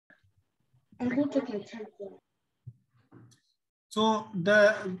So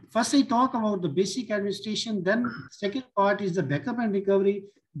the first I talk about the basic administration, then second part is the backup and recovery.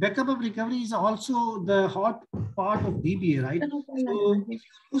 Backup and recovery is also the hot part of DBA, right? So if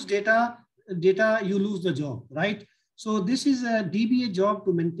you lose data, you lose the job, right? So this is a DBA job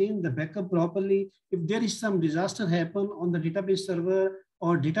to maintain the backup properly. If there is some disaster happen on the database server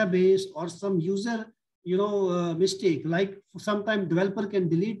or database or some user, mistake, like sometimes developer can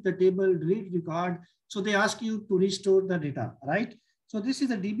delete the table, delete record. So they ask you to restore the data, right? So this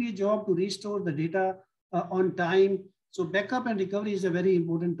is a DBA job to restore the data on time. So backup and recovery is a very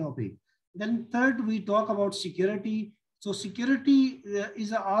important topic. Then third, we talk about security. So security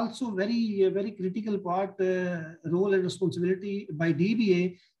is also very critical part, role and responsibility by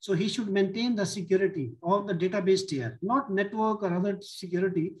DBA. So he should maintain the security of the database tier, not network or other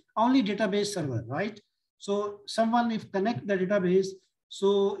security, only database server, right? So someone if connect the database,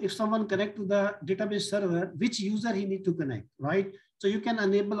 so if someone connect to the database server, which user he need to connect, right? So you can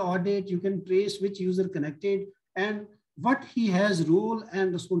enable audit, you can trace which user connected and what he has role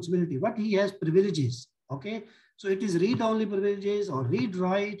and responsibility, what he has privileges, okay? So it is read-only privileges or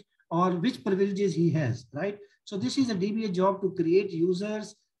read-write or which privileges he has, right? So this is a DBA job to create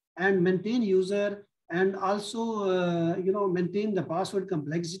users and maintain user and also, maintain the password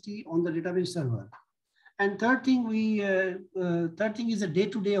complexity on the database server. And third thing is a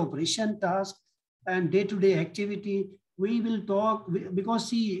day-to-day operation task and day-to-day activity. We will talk because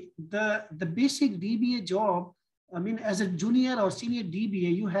see the basic DBA job. I mean, as a junior or senior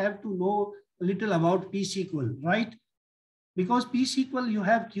DBA, you have to know a little about PSQL, right? Because PSQL you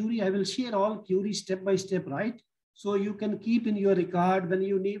have query. I will share all query step by step, right? So you can keep in your record when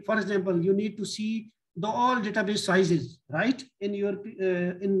you need. For example, you need to see the all database sizes, right? In your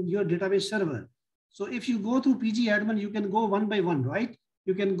database server. So if you go through PG admin, you can go one by one, right?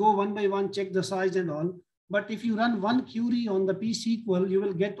 You can go one by one, check the size and all. But if you run one query on the PSQL, you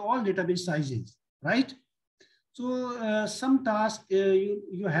will get all database sizes, right? So some tasks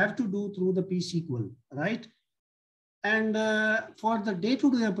you have to do through the PSQL, right? And for the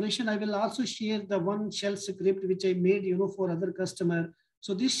day-to-day operation, I will also share the one shell script which I made, for other customer.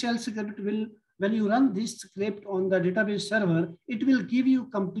 So this shell script will, when you run this script on the database server, it will give you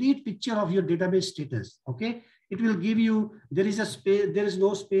complete picture of your database status, okay? It will give you, there is a space, there is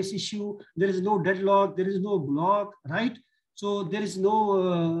no space issue, there is no deadlock, there is no block, right? So there is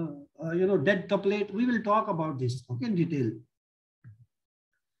no, dead couplet. We will talk about this, okay, in detail.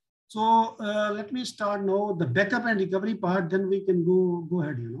 So let me start now the backup and recovery part, then we can go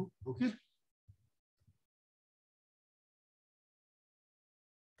ahead, okay?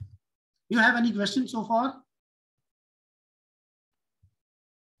 You have any questions so far?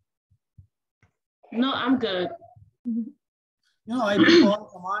 No, I'm good. I put all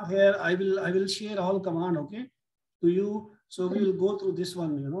command here. I will share all command, okay, to you. So we will go through this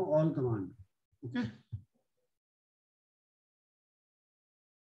one, all command, okay.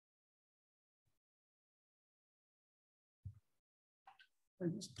 I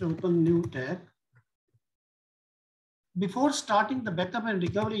just open new tab. Before starting the backup and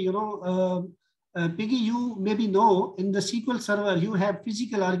recovery, Piggy, you maybe know in the SQL server, you have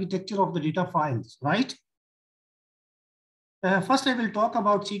physical architecture of the data files, right? First, I will talk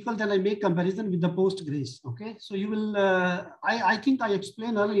about SQL, then I make comparison with the Postgres, okay? So you will, I think I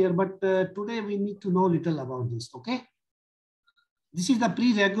explained earlier, but today we need to know little about this, okay? This is the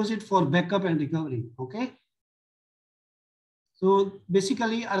prerequisite for backup and recovery, okay? So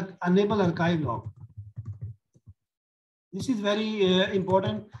basically, enable archive log. This is very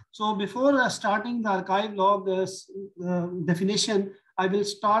important. So before starting the archive log definition, I will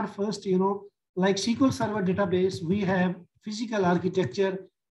start first, like SQL Server database, we have physical architecture,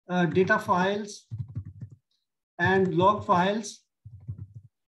 data files, and log files,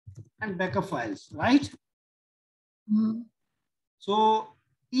 and backup files, right? Mm-hmm. So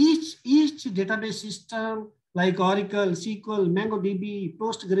each database system, like Oracle, SQL, MongoDB,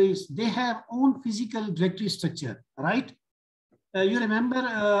 Postgres, they have own physical directory structure, right? You remember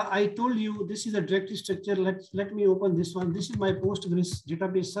I told you this is a directory structure. Let me open this one. This is my Postgres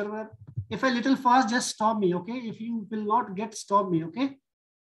database server. If I little fast, just stop me, okay? If you will not get, stop me, okay?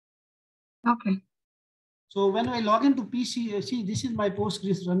 Okay. So when I log into PC, see, this is my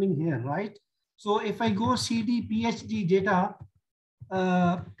Postgres running here, right? So if I go CD PhD data,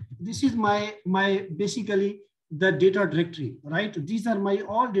 this is my basically the data directory, right? These are my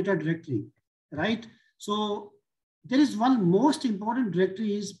all data directory, right? So there is one most important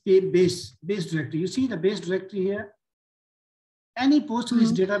directory is base directory. You see the base directory here. Any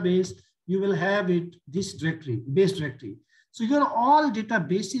Postgres database, you will have it, this directory, base directory. So your all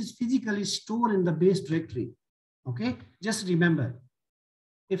databases physically stored in the base directory. Okay, just remember,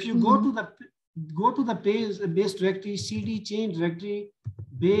 if you go to the base directory, cd change directory,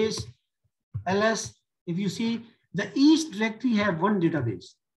 base, ls, if you see the each directory have one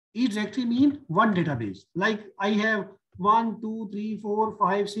database. Each directory means one database. Like I have 1, 2, 3, 4,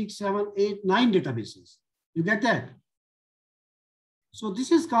 5, 6, 7, 8, 9 databases. You get that? So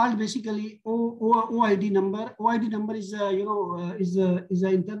this is called basically OID number. OID number is is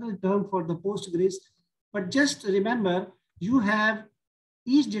an internal term for the Postgres. But just remember, you have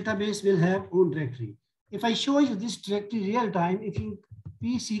each database will have own directory. If I show you this directory real time, if you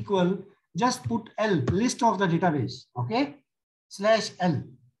PSQL, just put L, list of the database, okay, /L.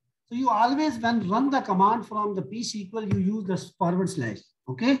 So you always, when run the command from the PSQL, you use the /,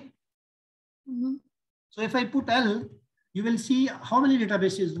 okay? So if I put L, you will see how many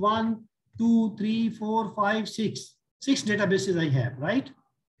databases, 1, 2, 3, 4, 5, 6. 6 databases I have, right?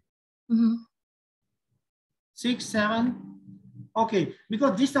 6, 7. Okay,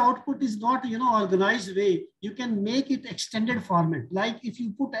 because this output is not, organized way. You can make it extended format. Like if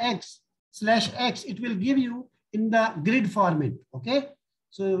you put X/X, it will give you in the grid format, okay?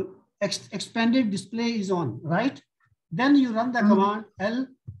 So expanded display is on, right? Then you run the command L.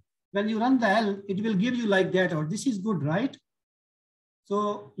 When you run the L, it will give you like that, or this is good, right?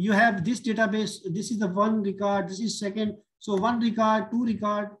 So you have this database. This is the one record. This is second. So one record, two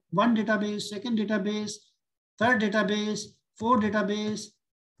record, one database, second database, third database, 4 database,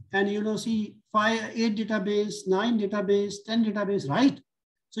 and see 5, 8 database, 9 database, 10 database, right?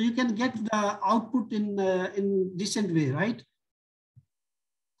 So you can get the output in decent way, right?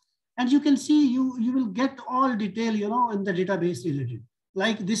 And you can see you will get all detail, in the database related.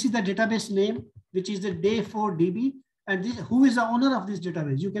 Like this is the database name, which is the day4db, and this, who is the owner of this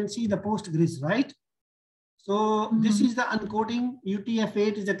database? You can see the Postgres, right? So this is the encoding.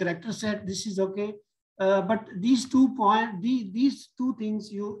 UTF-8 is the character set. This is okay. But these 2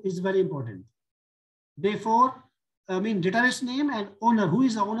 things is very important. Therefore, database name and owner. Who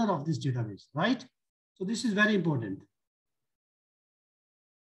is the owner of this database, right? So this is very important.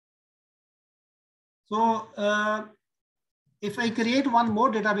 So if I create one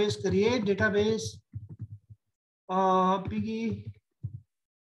more database, create database, Piggy,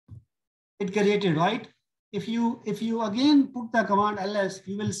 it created, right? If you again put the command ls,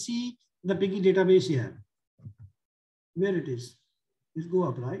 you will see the Piggy database here. Where it is? Just go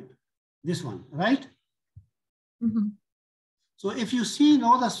up, right? This one, right? So if you see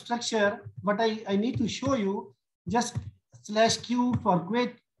now the structure, but I need to show you, just /q for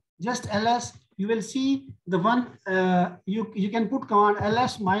quick, just ls, you will see the one, you can put command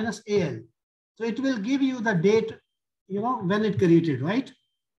ls -al. So it will give you the date, when it created, right?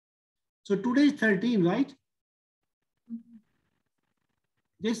 So today is 13, right?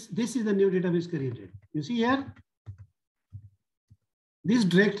 This is the new database created. You see here? This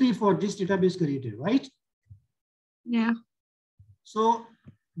directory for this database created, right? Yeah. So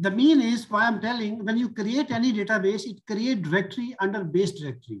the mean is why I'm telling, when you create any database, it create directory under base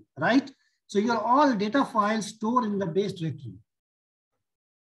directory, right? So your all data files stored in the base directory.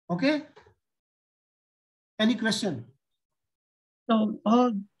 Okay? Any question? So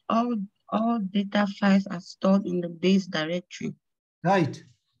all data files are stored in the base directory. Right.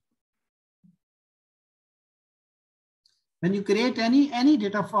 When you create any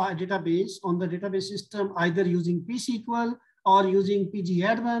database on the database system, either using PSQL or using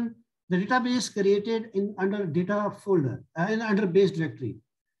pgadmin, the database created under data folder and under base directory,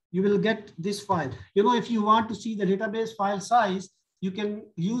 you will get this file. If you want to see the database file size, you can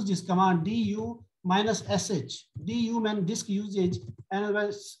use this command du -sh. Du means disk usage, and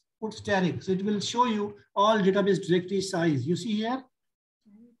put static. So it will show you all database directory size. You see here?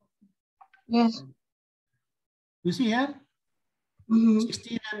 Yes. You see here?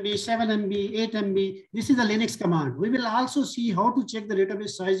 16 MB, 7 MB, 8 MB. This is a Linux command. We will also see how to check the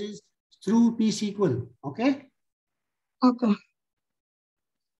database sizes through PSQL. Okay? Okay.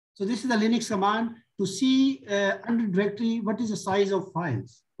 So this is the Linux command to see under directory what is the size of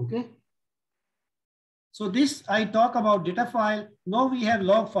files. Okay? So this I talk about data file. Now we have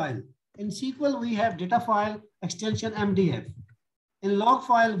log file. In SQL we have data file extension MDF. In log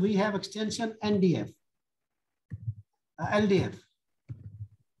file we have extension NDF, LDF.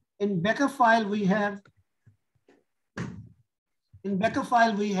 In backup file we have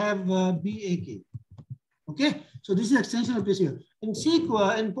BAK. Okay, so this is extension of PSQL. In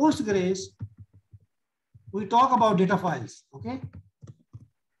SQL, in Postgres, we talk about data files. Okay,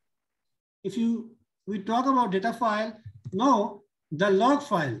 we talk about data file. Now the log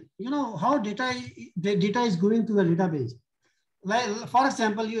file. How data is going to the database. Like, for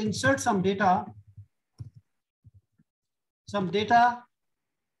example, you insert some data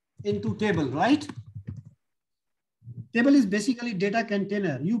into table, right? Table is basically data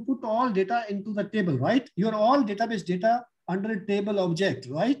container. You put all data into the table, right? Your all database data under a table object,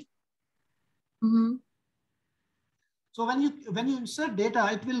 right? Mm-hmm. So when you insert data,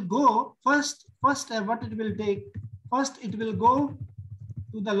 it will go first step. What it will take? First, it will go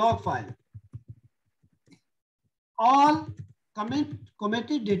to the log file. All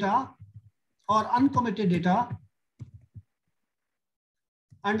committed data or uncommitted data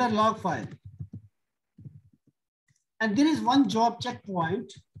under log file. And there is one job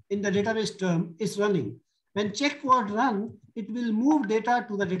checkpoint in the database term is running. When checkpoint run, it will move data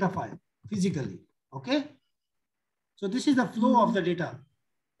to the data file physically. Okay. So this is the flow of the data,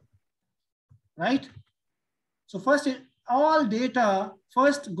 right? So first, all data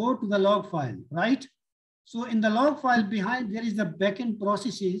first go to the log file, right? So in the log file behind, there is the backend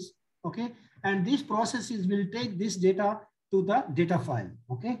processes, okay? And these processes will take this data to the data file,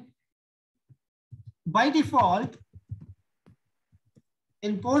 okay? By default,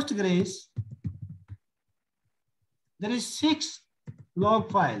 in Postgres, there is 6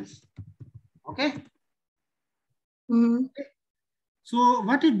 log files, okay? Mm-hmm. So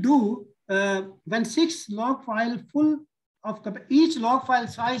what it do, when 6 log file full of, each log file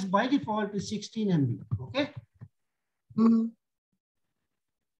size by default is 16 MB, okay? Mm-hmm.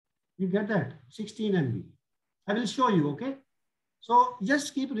 You get that? 16 MB. I will show you, okay? So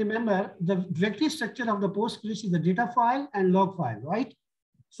just remember the directory structure of the Postgres is the data file and log file, right?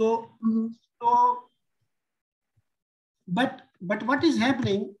 So, but what is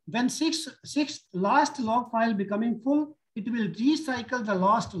happening when six last log file becoming full, it will recycle the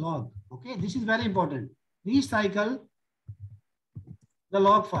last log, okay? This is very important. Recycle the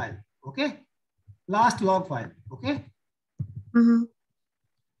log file, okay? Last log file, okay? Mm-hmm.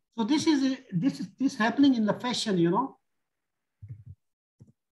 So this is happening in the fashion, you know.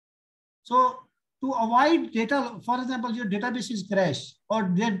 So to avoid data, for example, your database is crashed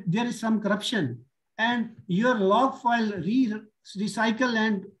or there is some corruption and your log file recycle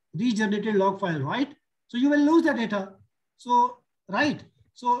and regenerated log file, right? So you will lose the data. So, right.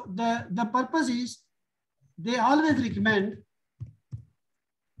 So the purpose is they always recommended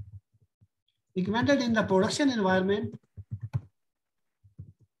in the production environment,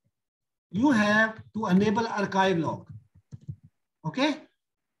 you have to enable archive log, okay?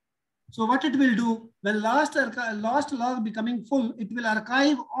 So what it will do, when last log becoming full, it will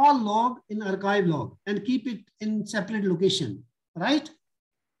archive all log in archive log and keep it in separate location, right?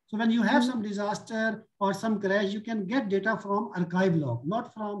 So when you have some disaster or some crash, you can get data from archive log,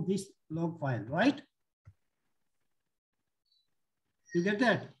 not from this log file, right? You get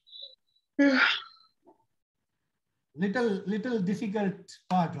that? Yeah. Little difficult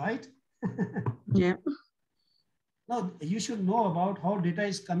part, right? Yeah. Now, you should know about how data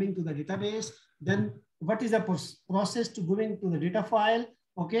is coming to the database, then what is the process to going to the data file,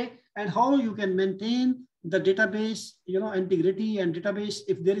 okay? And how you can maintain the database, you know, integrity and database.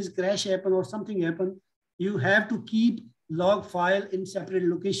 If there is crash happen or something happen, you have to keep log file in separate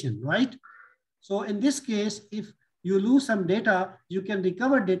location, right? So in this case, if you lose some data, you can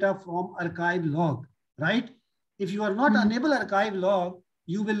recover data from archive log, right? If you are not enable archive log,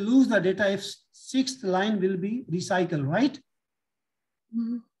 you will lose the data if 6th line will be recycled, right?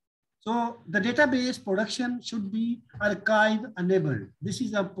 So the database production should be archive enabled. This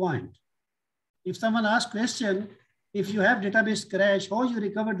is the point. If someone asks question, if you have database crash, how you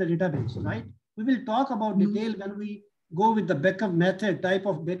recover the database, right? We will talk about detail when we go with the backup method, type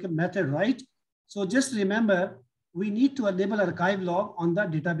of backup method, right? So just remember, we need to enable archive log on the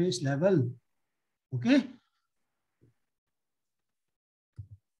database level, okay?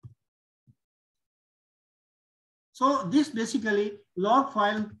 So this basically log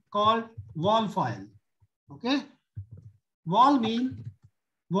file called wall file, okay? Wall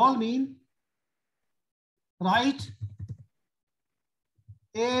mean write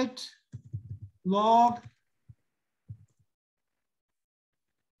 8 log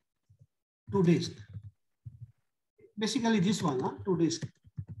to disk. Basically this one, to disk,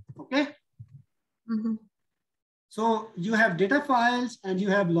 okay? So you have data files and you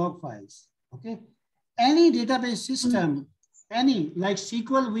have log files, okay? Any database system, any like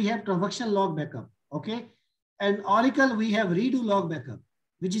SQL, we have transaction log backup, okay? And Oracle, we have redo log backup,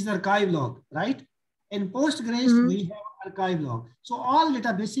 which is archive log, right? In Postgres, we have archive log. So all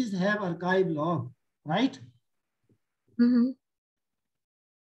databases have archive log, right?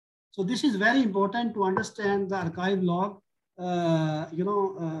 So this is very important to understand the archive log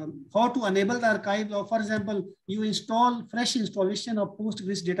how to enable the archive log. For example, you install fresh installation of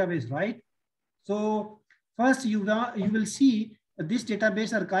Postgres database, right? So first you will see this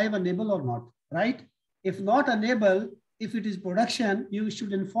database archive enable or not, right? If not enable, if it is production, you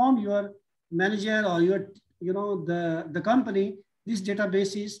should inform your manager or your, the company, this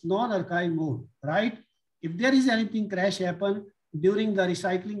database is non-archive mode, right? If there is anything crash happen during the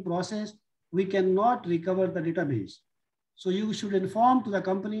recycling process, we cannot recover the database. So you should inform to the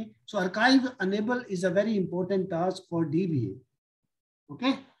company. So archive enable is a very important task for DBA.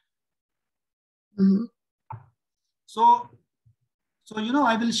 Okay. Mm-hmm. So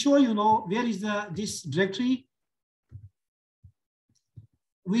I will show where is this directory.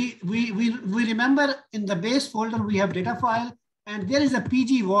 We remember in the base folder we have data file, and there is a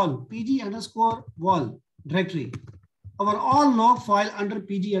PG wall, PG_wall directory. Our all log file under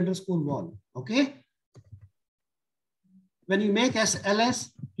PG_wall. Okay. When you make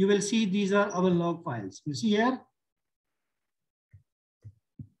ls, you will see these are our log files. You see here.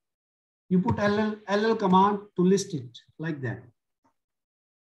 You put ll command to list it like that.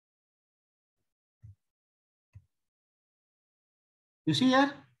 You see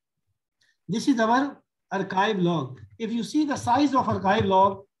here, this is our archive log. If you see the size of archive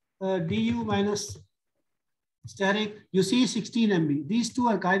log, du minus static, you see 16 MB. These two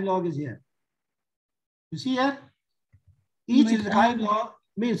archive log is here. You see here, each archive log,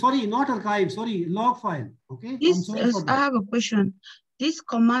 not archive, log file. Okay. This I have a question. These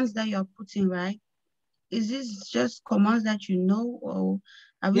commands that you're putting, right? Is this just commands that you know, or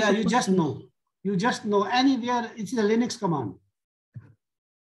are we? Yeah, you just know. You just know anywhere. It's a Linux command.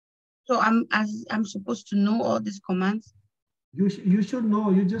 So I'm supposed to know all these commands. You should know.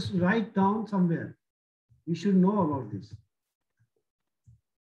 You just write down somewhere. You should know about this.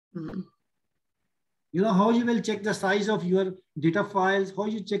 Mm-hmm. You know how you will check the size of your data files, how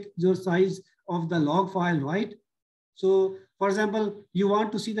you check your size of the log file, right? So, for example, you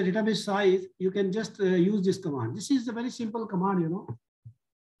want to see the database size, you can just use this command. This is a very simple command,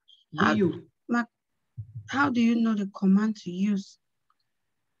 How do you know the command to use?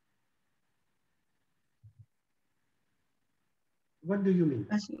 What do you mean?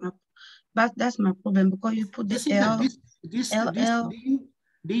 That's my problem, because you put this the L.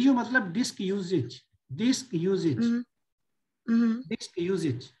 DU matlab disk usage. Disk usage. Mm-hmm. Mm-hmm. Disk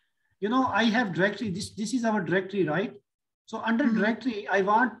usage. I have directory. This is our directory, right? So under directory, I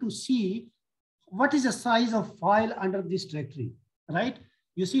want to see what is the size of file under this directory, right?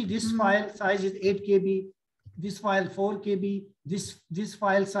 You see this file size is 8 KB, this file 4 KB, this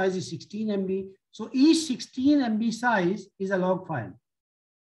file size is 16 MB. So each 16 MB size is a log file.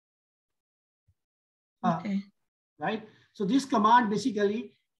 Okay. Right? So this command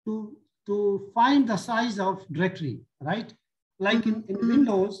basically to find the size of directory, right? Like in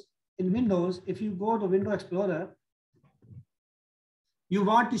Windows, if you go to Windows Explorer, you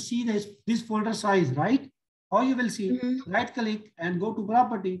want to see this folder size, right? How you will see, right click and go to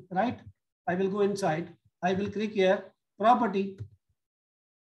property, right? I will go inside. I will click here, property.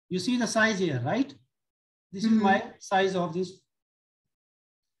 You see the size here, right? This is my size of this.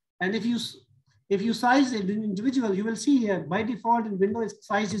 And if you size it in individual, you will see here by default in Windows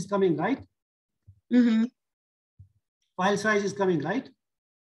size is coming, right? File size is coming, right?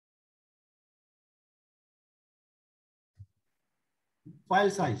 File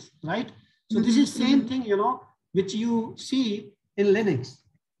size, right? So this is same thing, which you see in Linux.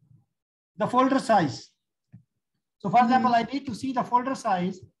 The folder size. So for example, I need to see the folder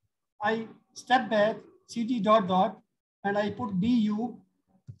size. I step back, cd ... and I put du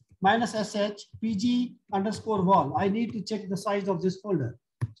 -sh PG_wall. I need to check the size of this folder.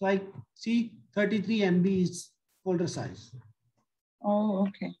 So I see 33 MB is folder size. Oh,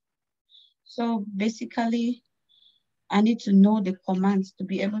 okay. So basically, I need to know the commands to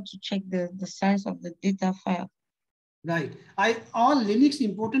be able to check the size of the data file. Right. All Linux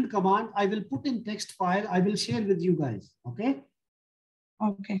important command I will put in text file. I will share with you guys. Okay.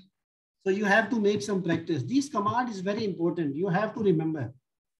 Okay. So you have to make some practice. This command is very important. You have to remember,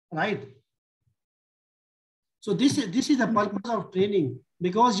 right? So this is the purpose of training,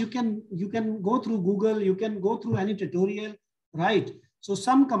 because you can go through Google, you can go through any tutorial, right? So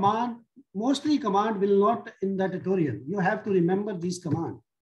some command, mostly command will not in the tutorial. You have to remember this command.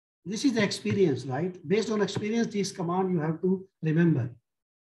 This is the experience, right? Based on experience, this command you have to remember.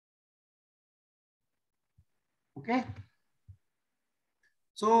 Okay.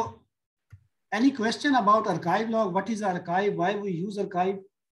 So any question about archive log? What is archive? Why we use archive?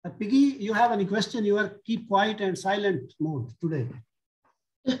 Piggy, you have any question? You are keep quiet and silent mode today.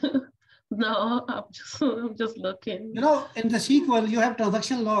 No, I'm just looking. You know, in the SQL, you have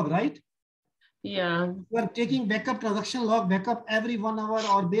transaction log, right? Yeah. You are taking backup transaction log, backup every 1 hour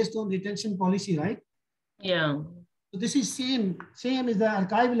or based on retention policy, right? Yeah. So this is same is the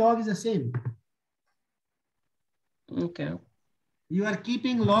archive log is the same. Okay. You are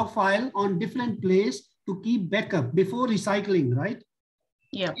keeping log file on different place to keep backup before recycling, right?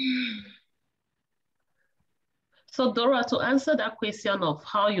 Yeah. So Dora, to answer that question of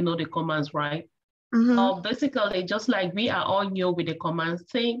how you know the commands, right? Basically, just like we are all new with the commands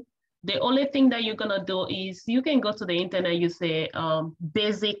thing, the only thing that you're gonna do is you can go to the internet, you say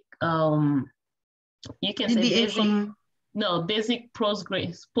basic, you can say basic, no, basic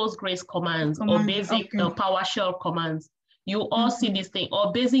Postgres commands or basic PowerShell commands. You all see this thing,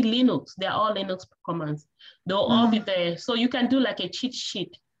 or basic Linux, they're all Linux commands. They'll all be there. So you can do like a cheat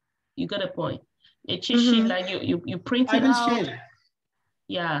sheet. You got a point. A cheat sheet, like you print it out. Share.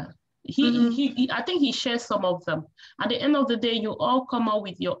 Yeah. I think he shares some of them. At the end of the day, you all come out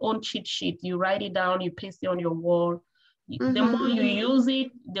with your own cheat sheet. You write it down, you paste it on your wall. The more you use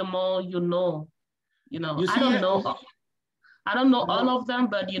it, the more you know. You know, I don't know all of them,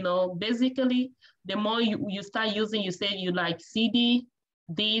 but you know, basically, the more you start using, you say you like CD,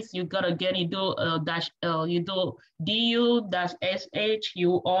 this, you gotta get it, you do du -sh,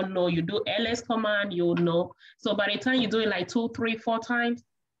 you all know, you do ls command, you know. So by the time you do it like 2, 3, 4 times,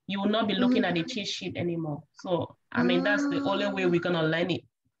 you will not be looking at the cheat sheet anymore. So, I mean, that's the only way we're gonna learn it.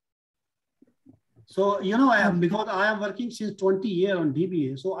 So, you know, because I am working since 20 years on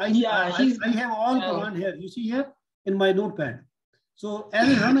DBA. So I have all command here. You see here in my notepad. So as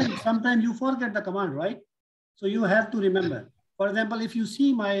a runner, sometimes you forget the command, right? So you have to remember. For example, if you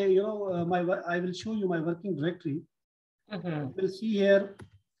see my, you know, I will show you my working directory. You will see here,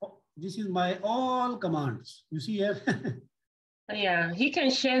 this is my all commands. You see here. Yeah, he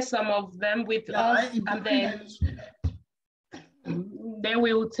can share some of them with us, and then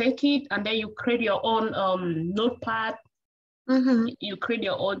we will take it, and then you create your own notepad. You create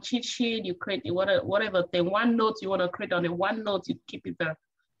your own cheat sheet. You create whatever thing. OneNote you want to create on the OneNote, you keep it there.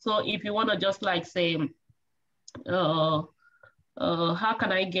 So if you want to just like say, how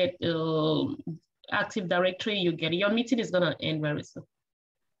can I get Active Directory? You get it. Your meeting is gonna end very soon.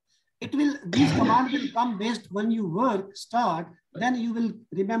 These commands will come based when you start, then you will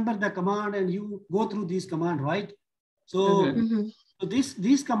remember the command and you go through these command, right? So, so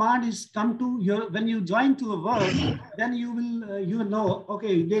this command is come to when you join to a work, then you will know,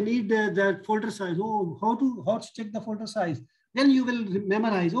 okay, they need the folder size. Oh, how to check the folder size? Then you will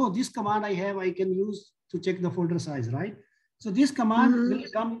memorize, oh, this command I can use to check the folder size, right? So this command will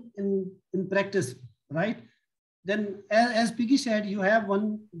come in practice, right? Then as Piggy said, you have one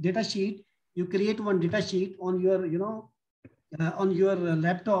data sheet, you create one data sheet on your, you know, on your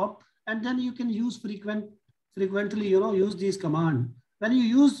laptop, and then you can use frequently, you know, use this command. When you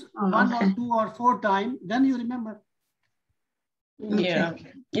use 1 or 2 or 4 times, then you remember. Yeah,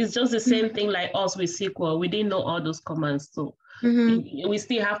 it's just the same thing like us with SQL. We didn't know all those commands, so we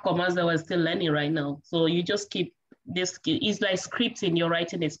still have commands that we're still learning right now. So you just keep this. It's like scripting. You're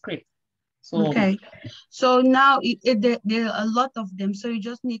writing a script. So so now there are a lot of them. So you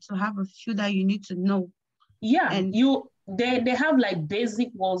just need to have a few that you need to know. Yeah, and they have like basic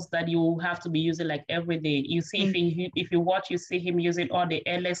words that you have to be using like every day. You see, if you watch, you see him using all the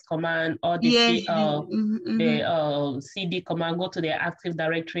ls command, or the cd command. Go to the Active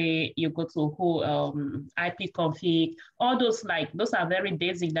Directory. You go to IP config. All those those are very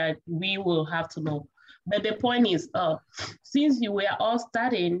basic that we will have to know. But the point is, since you were all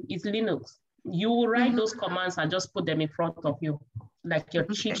starting, it's Linux. You will write those commands and just put them in front of you, like your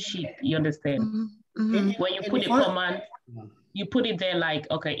cheat sheet. You understand? When you put a command, you put it there like,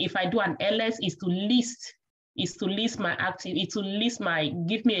 okay, if I do an ls, is to list my active,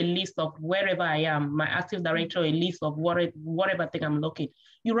 give me a list of wherever I am, my Active Directory, a list of whatever thing I'm looking.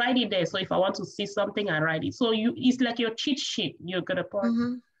 You write it there. So if I want to see something, I write it. So it's like your cheat sheet. You got a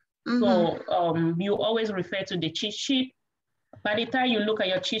point. So you always refer to the cheat sheet. By the time you look at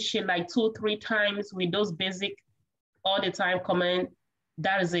your cheat sheet like 2, 3 times with those basic all the time command,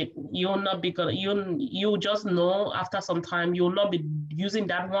 that is it. You'll not be good. You just know after some time you'll not be using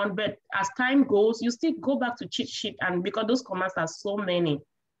that one. But as time goes, you still go back to cheat sheet, and because those commands are so many.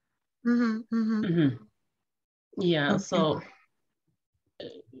 Yeah, so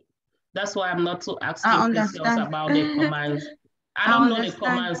that's why I'm not too asking questions about the commands. I don't know the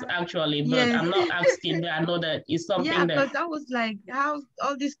commands actually, but I'm not asking, but I know that it's something that. Yeah, because I was like, how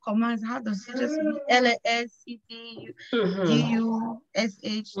all these commands, how does it just be ls, cd, du,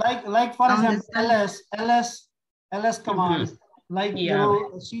 sh? Like for example, ls command. like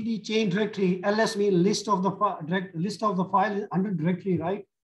cd chain directory, ls mean list of the file under directory, right?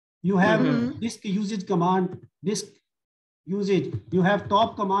 You have disk usage command, disk usage. You have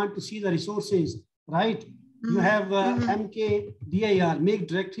top command to see the resources, right? You have mkdir, make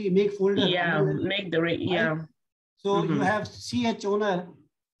directory, make folder. Yeah, make the right? So you have ch owner.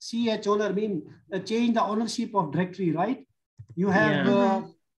 Ch owner mean change the ownership of directory, right? You have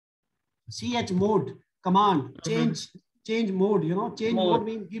ch mode command, change mode. Change mode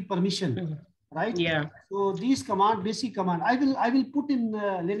means give permission, right? Yeah. So these command, basic command, I will put in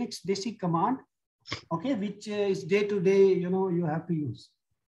Linux basic command, okay, which is day to day. You have to use.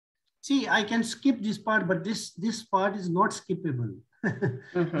 See, I can skip this part, but this part is not skippable.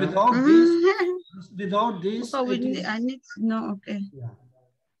 Without this, so I need to know. Okay. Yeah.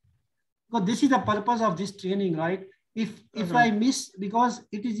 Because this is the purpose of this training, right? If I miss, because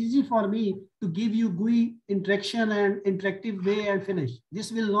it is easy for me to give you GUI interaction and interactive way and finish.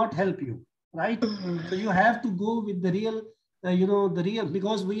 This will not help you, right? So you have to go with the real, the real,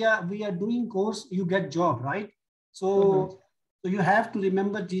 because we are doing course, you get job, right? So so you have to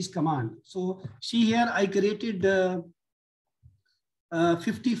remember these command. So see here, I created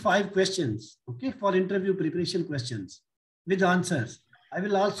 55 questions, okay, for interview preparation questions with answers. We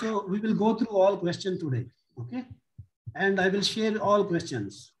will go through all questions today, okay? And I will share all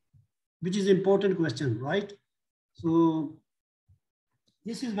questions, which is important question, right? So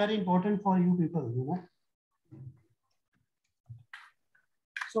this is very important for you people,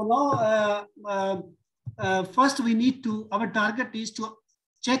 So now, first we need to, our target is to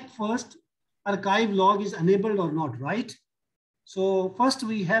check first archive log is enabled or not, right? So first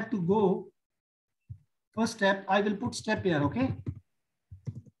we have to go, first step, I will put step here, okay?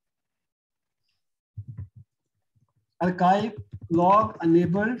 Archive log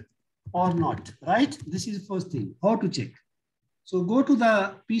enabled or not, right? This is first thing, how to check. So go to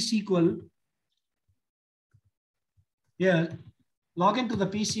the PSQL here, log into the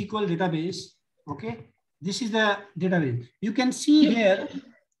PSQL database, okay? This is the database. You can see here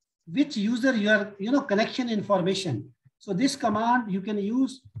which user your connection information. So this command you can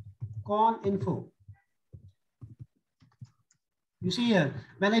use con info. You see here,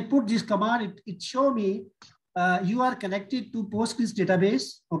 when I put this command, it show me you are connected to Postgres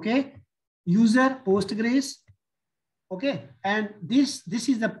database, okay? User Postgres, okay? And this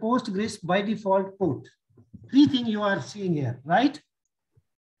is the Postgres by default port. Three things you are seeing here, right?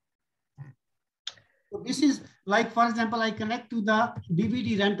 So this is like, for example, I connect to the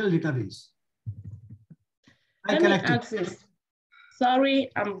DVD rental database. Let me ask this. Sorry,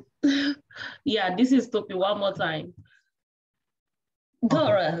 yeah, this is stupid. One more time.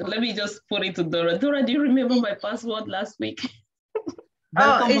 Dora, okay. Let me just put it to Dora. Dora, do you remember my password last week?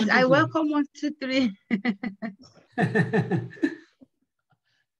 I welcome 1, 2, 3.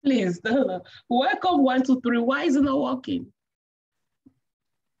 Please, Dora. Welcome 1, 2, 3. Why is it not working?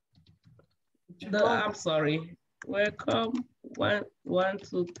 I'm sorry. Welcome 1,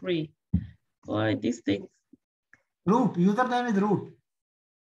 2, 3. Why these things? Root, username is root.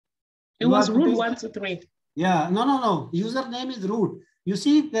 It was root 1, 2, 3. Yeah, no. Username is root. You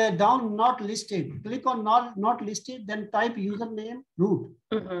see the down not listed. Click on not listed, then type username root.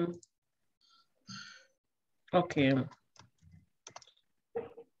 Okay.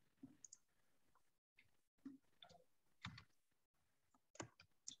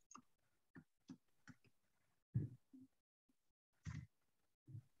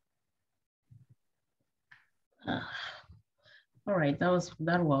 All right,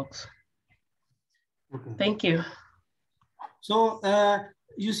 that works. Okay. Thank you. So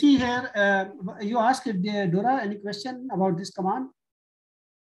you see here, you asked Dora any question about this command?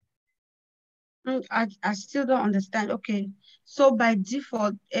 I still don't understand. Okay, so by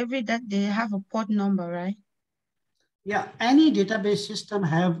default, that they have a port number, right? Yeah, any database system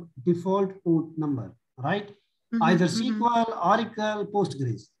have default port number, right? Either SQL, Oracle,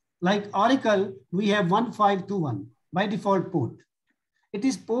 Postgres. Like Oracle, we have 1521 by default port. It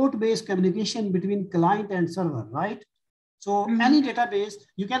is port-based communication between client and server, right? So any database,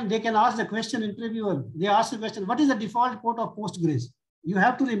 they can ask the question, interviewer, they ask the question, what is the default port of Postgres? You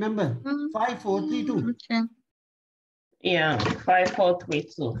have to remember 5432. Okay. Yeah,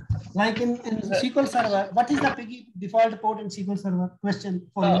 5432. Like in SQL Server, what is the default port in SQL Server? Question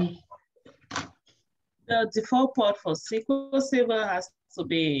for you. The default port for SQL Server has to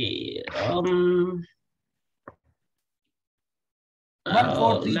be 1433.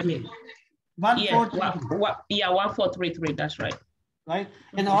 1433. Yeah, 1433. That's right. Right.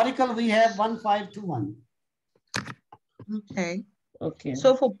 In Oracle, we have 1521. Okay. Okay.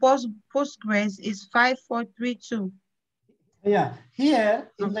 So for Postgres is 5432. Yeah,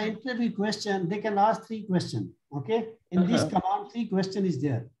 here in the interview question, they can ask 3 questions. Okay, in this command, 3 question is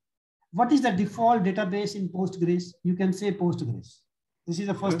there. What is the default database in Postgres? You can say Postgres. This is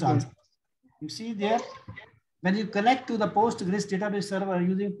the first answer. You see there, when you connect to the Postgres database server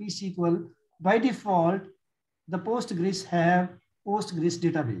using PSQL, by default, the Postgres have Postgres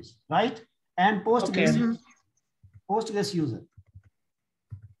database, right? And Postgres, Postgres user.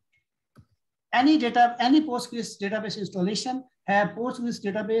 Any Postgres database installation have Postgres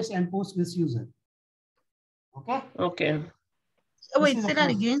database and Postgres user. Okay. Okay. Oh, wait, say that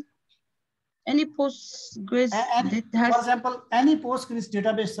again. Any Postgres, for example, any Postgres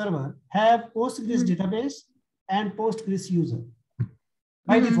database server have Postgres database and Postgres user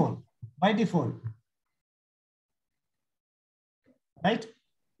by default. By default, right?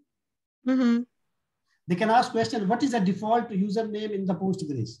 They can ask question, what is the default username in the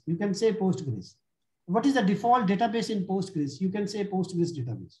Postgres? You can say Postgres. What is the default database in Postgres? You can say Postgres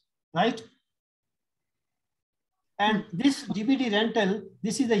database, right? And this DBD rental,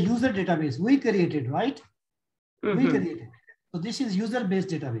 this is the user database we created, right? We created. So this is user-based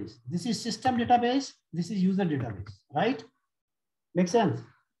database. This is system database. This is user database, right? Make sense?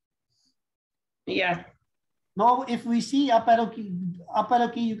 Yeah. Now, if we see up arrow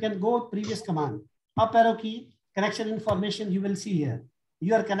key, you can go previous command. Up arrow key, connection information, you will see here.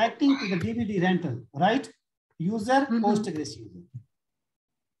 You are connecting to the DBD rental, right? User, Postgres user.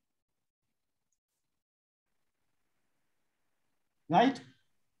 Right?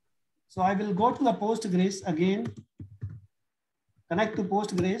 So I will go to the Postgres again, connect to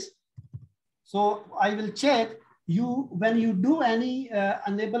Postgres. So I will check you when you do any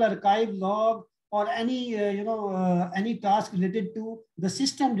enable archive log or any any task related to the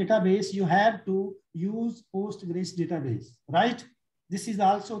system database, you have to use Postgres database, right? This is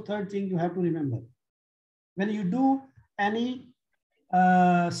also third thing you have to remember. When you do any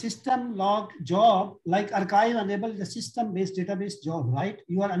system log job like archive enable the system based database job, right?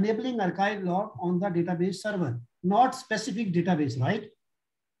 You are enabling archive log on the database server, not specific database, right?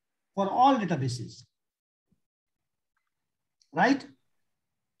 For all databases, right?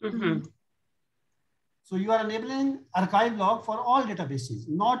 So you are enabling archive log for all databases,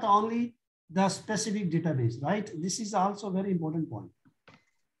 not only the specific database, right? This is also a very important point.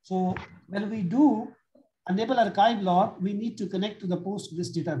 So when we do enable archive log, we need to connect to the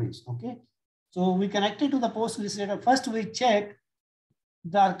Postgres database, okay? So we connected to the Postgres database. First we check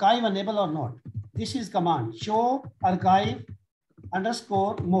the archive enable or not. This is command, show archive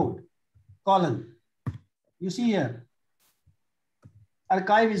underscore mode, colon. You see here,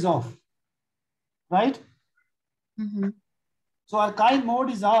 archive is off, right? So archive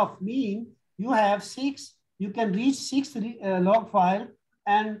mode is off, mean you have 6, you can reach 6 log file,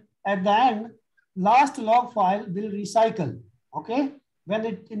 and at the end, last log file will recycle, okay? When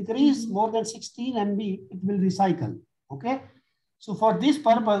it increases more than 16 MB, it will recycle, okay? So for this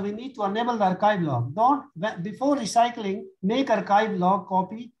purpose, we need to enable the archive log. Don't, before recycling, make archive log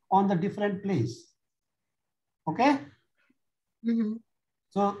copy on the different place, okay?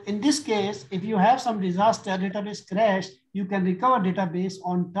 So in this case, if you have some disaster, database crash, you can recover database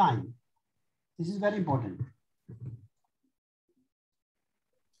on time. This is very important.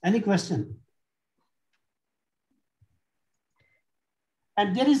 Any question?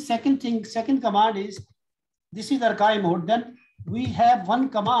 And there is second thing, second command is, this is archive mode. Then we have one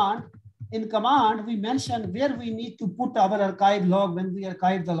command. In command, we mention where we need to put our archive log when we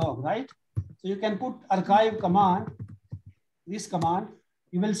archive the log, right? So you can put archive command, this command,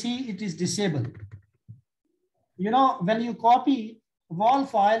 you will see it is disabled. You know, when you copy wall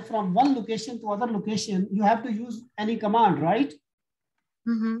file from one location to other location, you have to use any command, right?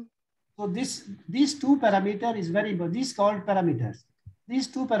 So these two parameter is very important. These called parameters. These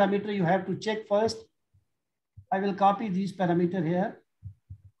two parameter you have to check first. I will copy these parameter here.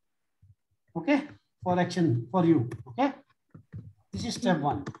 Okay, for action for you. Okay, this is step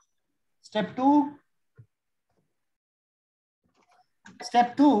 1. Step 2.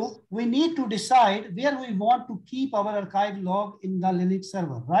 Step 2, we need to decide where we want to keep our archive log in the Linux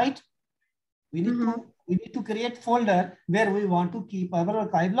server, right? We need to create folder where we want to keep our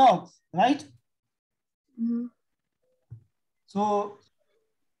archive logs, right? So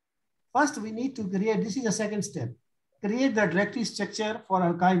first we need to create, this is the second step, create the directory structure for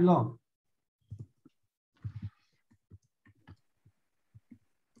archive log.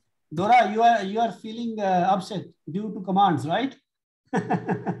 Dora, you are feeling upset due to commands, right?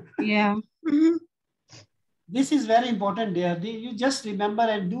 Yeah. This is very important there. You just remember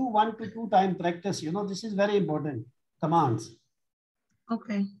and do 1 to 2 time practice. You know, this is very important. Commands.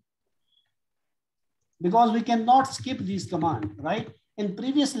 Okay. because we cannot skip these commands, right? In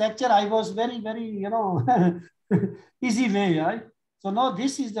previous lecture, I was very, easy way, right? So now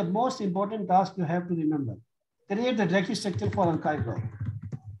this is the most important task you have to remember. Create the directory structure for archive log.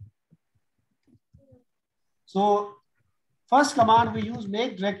 So first command we use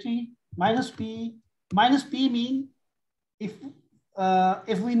make directory -p. -p mean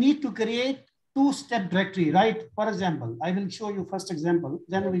if we need to create two-step directory, right? For example, I will show you first example,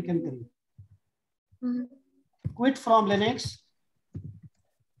 then we can create. Quit from Linux.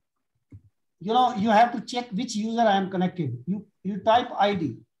 You have to check which user I am connected. You type ID.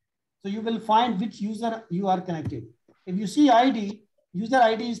 So you will find which user you are connected. If you see ID, user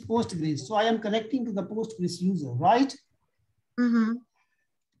ID is Postgres. So I am connecting to the Postgres user, right?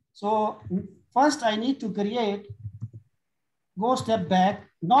 So first I need to create, go step back,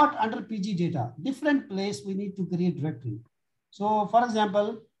 not under PG data, different place we need to create directory. So for example,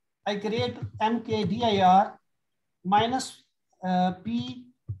 I create mkdir -p.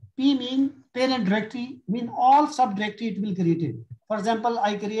 P mean parent directory, mean all subdirectory it will create it. For example,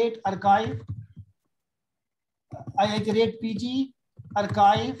 I create archive, I create PG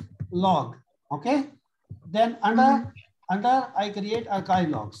archive log, okay? Then under I create archive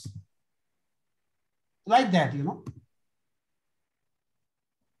logs. Like that,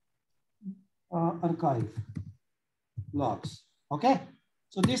 archive logs, okay?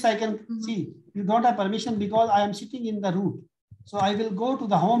 So this I can see, you don't have permission because I am sitting in the root. So I will go to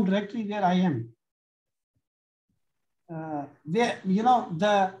the home directory where I am. Where,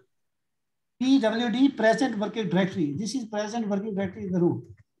 the PWD present working directory. This is present working directory in the root.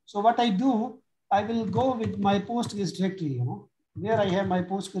 So what I do, I will go with my Postgres directory, where I have my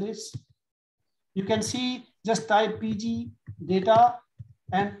Postgres. You can see, just type PG data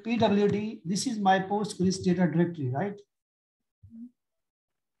and PWD. This is my Postgres data directory, right?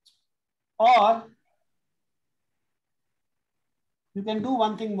 Or you can do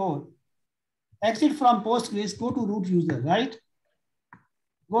one thing more. Exit from Postgres, go to root user, right?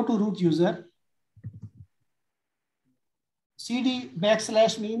 Go to root user. CD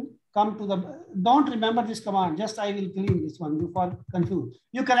 / mean, come to the, don't remember this command, just I will clean this one, you are confused.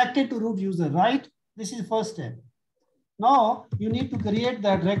 You connected to root user, right? This is first step. Now you need to create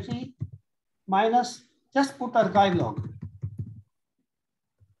the directory minus, just put archive log.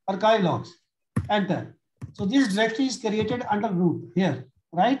 Archive logs, enter. So this directory is created under root here,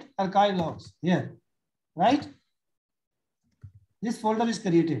 right? Archive logs here, right? This folder is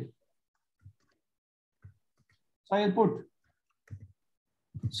created. So I will put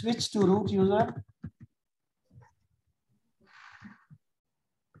switch to root user.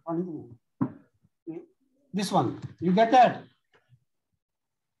 This one, you get that?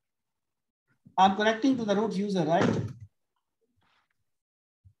 I'm connecting to the root user, right?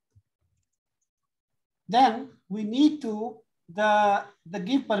 Then we need to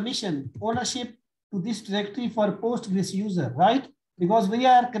give permission, ownership to this directory for Postgres user, right? Because we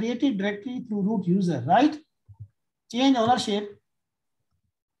are creating directory through root user, right? Change ownership,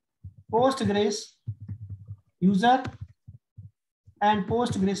 Postgres user and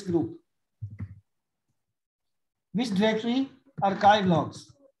Postgres group. Which directory? Archive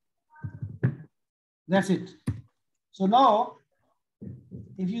logs. That's it. So now,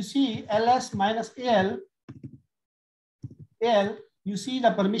 if you see ls -al, you see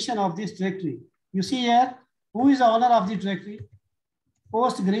the permission of this directory. You see here, who is the owner of the directory?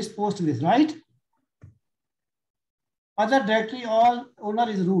 Postgres, right? Other directory, all owner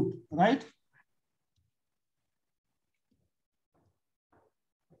is root, right?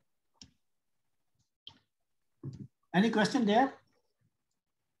 Any question there?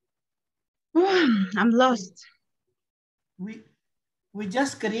 I'm lost. We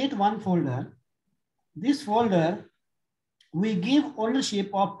just create one folder. This folder, we give ownership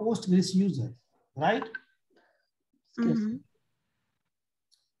of Postgres user, right?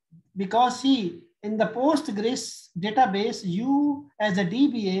 Because see, in the Postgres database, you as a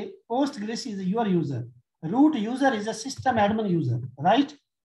DBA, Postgres is your user. Root user is a system admin user, right?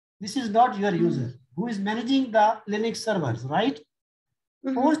 This is not your user who is managing the Linux servers, right?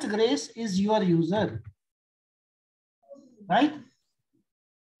 Postgres is your user, right?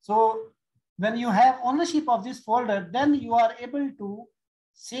 So when you have ownership of this folder, then you are able to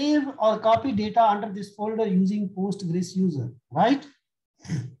save or copy data under this folder using Postgres user, right?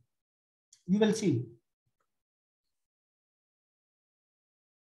 You will see.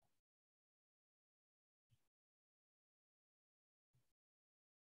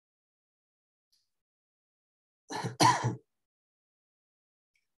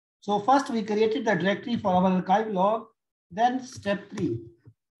 So first we created the directory for our archive log, then step 3.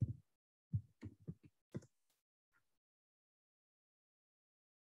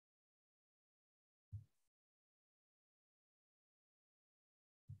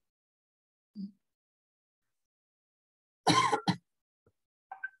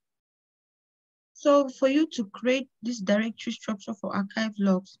 So for you to create this directory structure for archive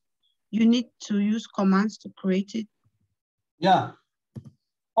logs, you need to use commands to create it. Yeah.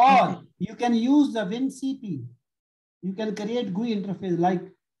 Or you can use the WinCP. You can create GUI interface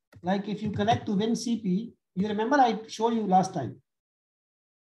like if you connect to WinCP, you remember I showed you last time.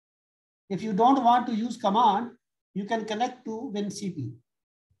 If you don't want to use command, you can connect to WinCP.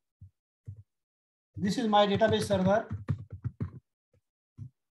 This is my database server.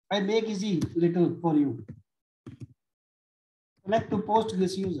 I make easy little for you. Connect to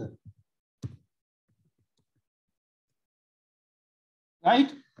Postgres user.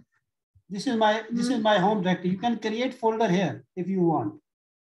 Right? This is my home directory. You can create folder here if you want.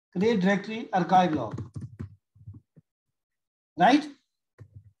 Create directory, archive log. Right?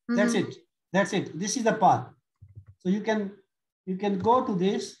 That's it. That's it. This is the path. So you can go to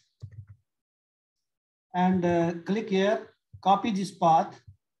this and click here, copy this path,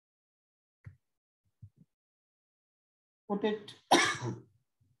 put it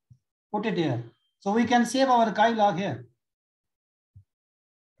here. So we can save our archive log here.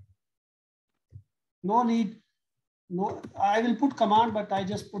 No need. No, I will put command, but I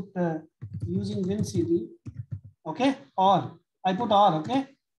just put using WinCP. Okay, or I put or. Okay.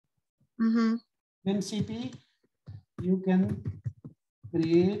 WinCP, you can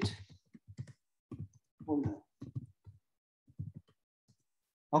create folder.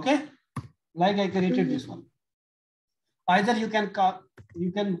 Okay, like I created this one. Either you can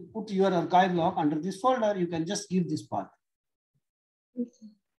put your archive log under this folder. You can just give this path.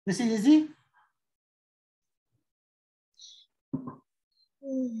 This is easy.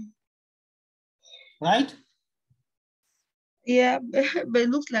 Right? Yeah, but it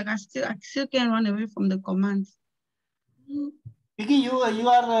looks like I still can run away from the commands. Vicky, you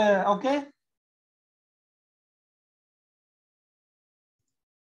are okay?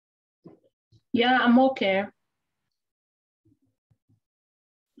 Yeah, I'm okay.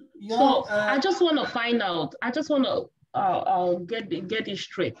 So I just want to find out. I just want to get it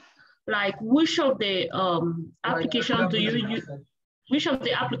straight. Like, which of the application do you use? Which of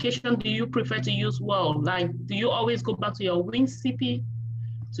the application do you prefer to use? Well, like, do you always go back to your WinCP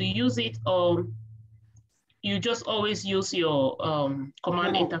to use it, or you just always use your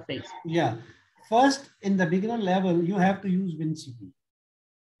command interface? Yeah. First, in the beginner level, you have to use WinCP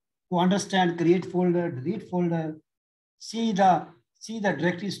to understand create folder, delete folder, see the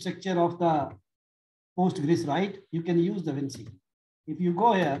directory structure of the Postgres, right? You can use the WinCP. If you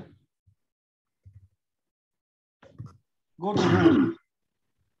go here, go to home,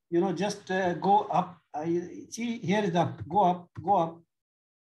 just go up. See, here is up, go up.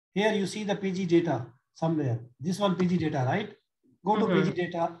 Here you see the PG data somewhere. This one PG data, right? Go to PG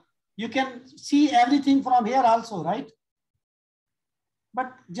data. You can see everything from here also, right?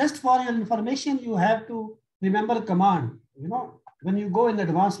 But just for your information, you have to remember command, when you go in the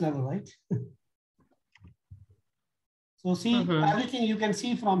advanced level, right? So see, everything you can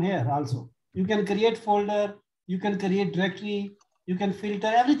see from here also. You can create folder, you can create directory, you can filter,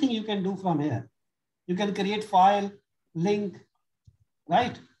 everything you can do from here. You can create file, link,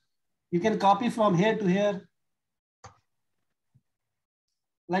 right? You can copy from here to here.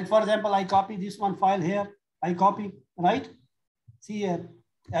 Like for example, I copy this one file here, I copy, right? See here,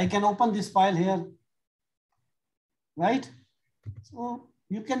 I can open this file here, right? So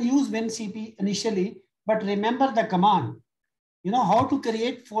you can use WinCP initially, but remember the command. You know how to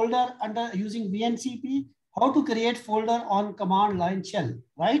create folder under using WinCP, how to create folder on command line shell,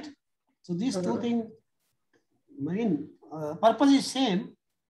 right? So these two things, purpose is same,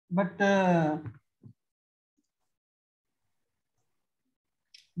 but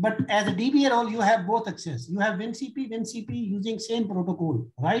as a DBA role, you have both access. You have WinCP using same protocol,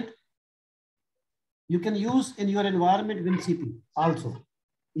 right? You can use in your environment WinCP also.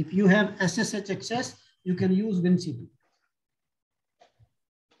 If you have SSH access, you can use WinCP.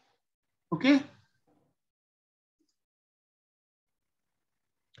 Okay.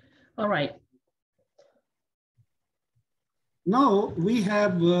 All right. Now we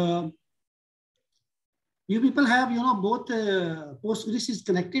have, you people have, both Postgres is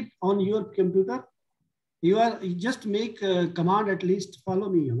connected on your computer. You just make a command, at least follow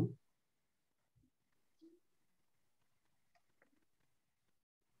me,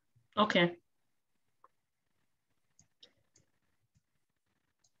 Okay.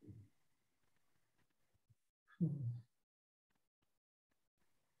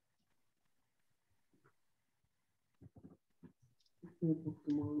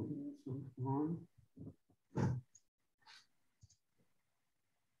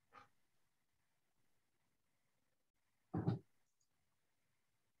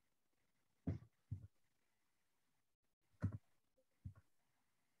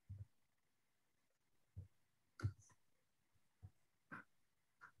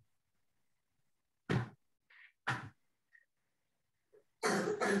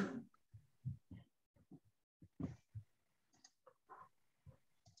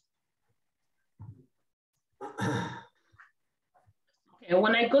 Okay,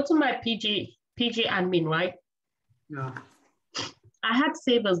 when I go to my PG admin, right? Yeah. I had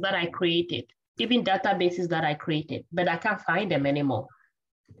servers that I created, even databases that I created, but I can't find them anymore.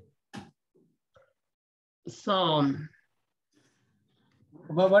 So.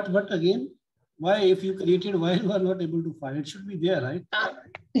 But what again? Why, if you created, why you are not able to find it? Should be there, right?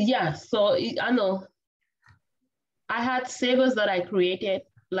 Yeah, so I know I had servers that I created,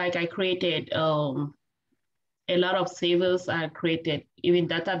 like I created a lot of servers. I created even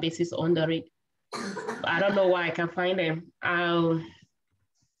databases under it. I don't know why I can't find them.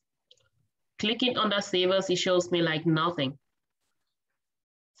 Clicking on the servers, it shows me like nothing.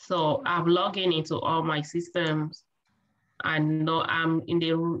 So I'm logging into all my systems. I know I'm in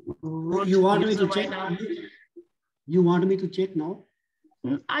the root you want me to right check now. You want me to check now?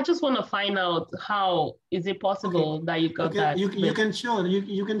 I just want to find out how is it possible that you got that. You can show,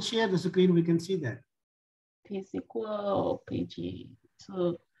 you can share the screen, we can see that. PSQL PG.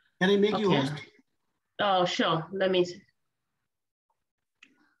 So can I make you host? Oh, sure. Let me see.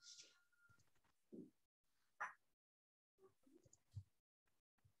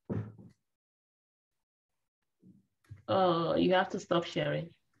 You have to stop sharing.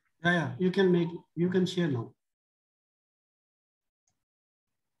 Yeah, you can share now.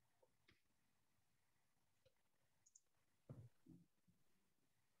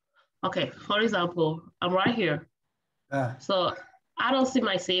 Okay, for example, I'm right here. So I don't see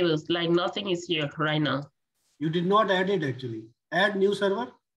my servers, like nothing is here right now. You did not add it actually. Add new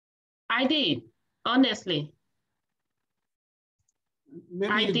server? I did, honestly.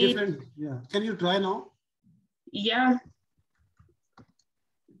 Maybe a different, yeah. Can you try now? Yeah.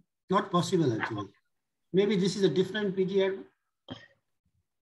 Not possible actually. Maybe this is a different PG admin.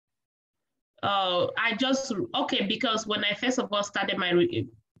 Okay, because when I first of all started my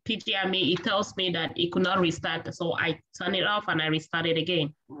PGME, it tells me that it could not restart. So I turn it off and I restart it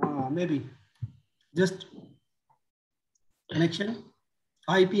again. Maybe. Just connection,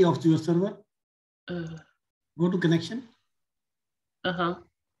 IP of your server. Go to connection.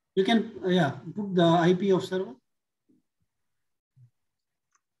 You can, put the IP of server.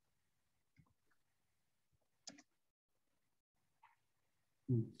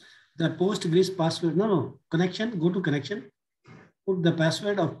 The Postgres password, no, connection, go to connection. Put the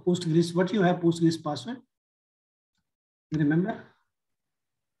password of Postgres. What you have Postgres password? You remember?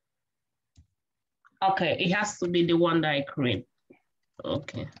 Okay, it has to be the one that I create.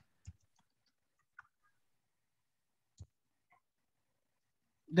 Okay.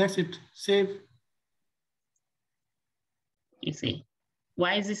 That's it. Save. You see,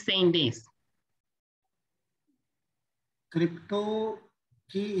 why is it saying this? Crypto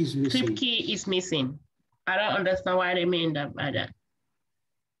key is missing. Crypt key is missing. I don't understand why they mean that by that.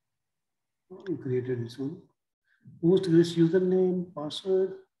 You created this one. Postgres username,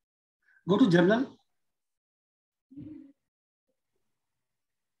 password. Go to journal.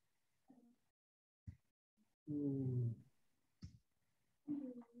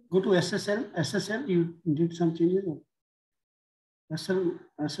 Go to SSL. SSL, you did some changes.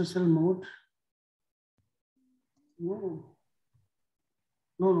 SSL mode.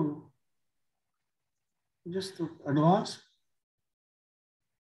 No. Just advanced.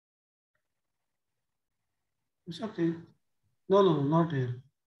 It's okay. No, not here.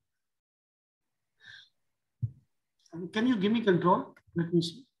 Can you give me control? Let me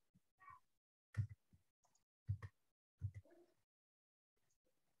see.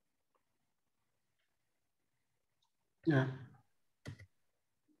 Yeah.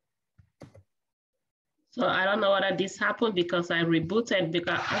 So I don't know whether this happened because I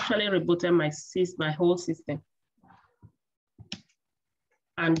actually rebooted my whole system.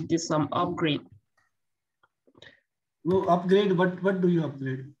 And did some upgrade. No, upgrade, what do you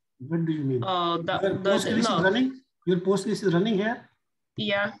upgrade? What do you mean? Your Postgres is running? Your Postgres is running here?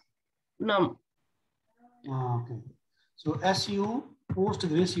 Yeah, no. Okay. So SU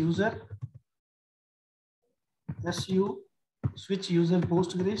Postgres user, SU switch user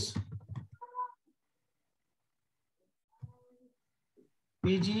Postgres,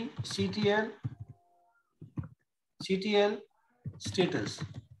 PG CTL status.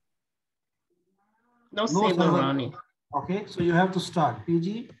 No server running. Okay, so you have to start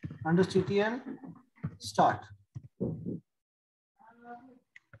PG under CTL start.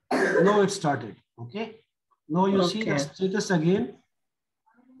 No, it started. Okay. Now you see the status again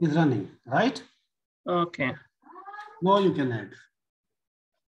is running, right? Okay. Now you can add.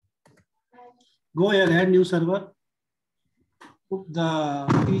 Go here, add new server. Put the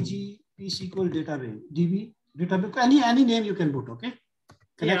PSQL database, DB, database, any name you can put, okay?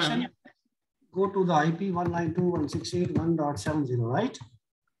 Connection, Yeah. go to the IP 192.168.1.70, right?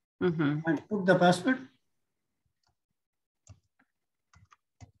 Mm-hmm. And put the password.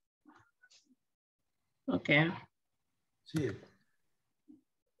 Okay. Save.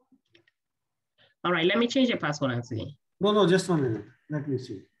 All right, let me change the password and see. No, just 1 minute. Let me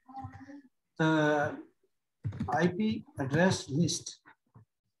see. The IP address list.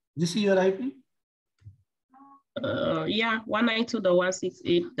 This is your IP? Yeah,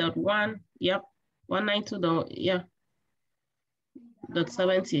 192.168.1. Yep. 192. Yeah.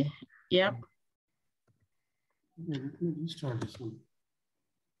 .70. Yep. Yeah, let me restart this one.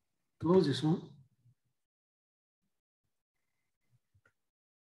 Close this one.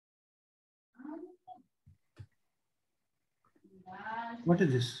 What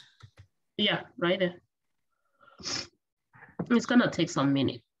is this? Yeah, right there. It's gonna take some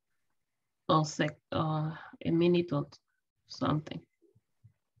minute or a minute or something.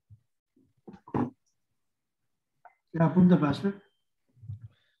 Yeah, put the password.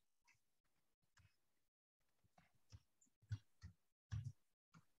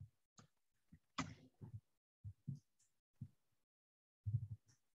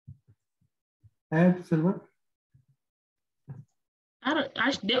 Add server.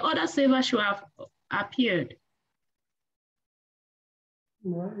 The other server should have appeared.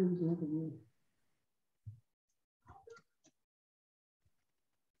 Why is it not appearing?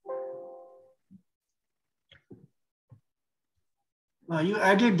 You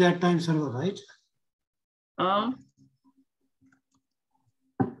added that time server, right?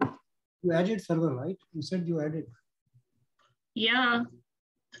 You added server, right? You said you added. Yeah.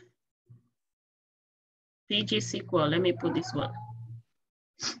 PostgreSQL. Let me put this one.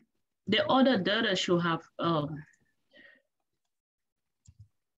 The other data should have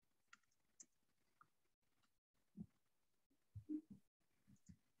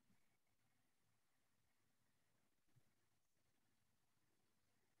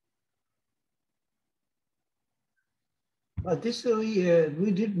This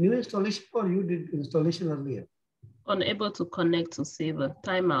we did new installation or you did installation earlier? unable to connect to server.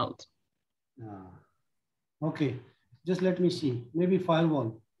 Timeout. Okay, just let me see. Maybe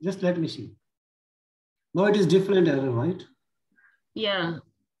firewall. Just let me see. No, it is different error, right? Yeah.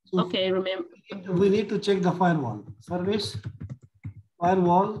 So okay, remember. We need to check the firewall. Service,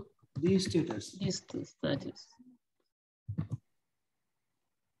 firewall, these status. These two status.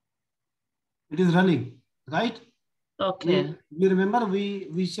 It is running, right? Okay. You remember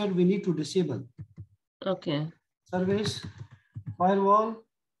we said we need to disable. Okay. Service, firewall,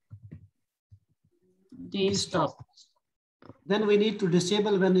 stop. Then we need to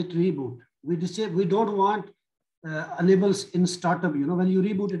disable when it reboot. We don't want enables in startup. You know, when you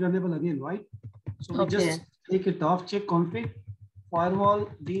reboot it, enable again, right? So we just take it off. Check config, firewall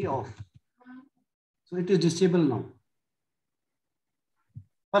D off. So it is disabled now.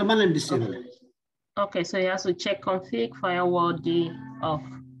 Permanent disable. Okay, so you have to check config, firewall D off.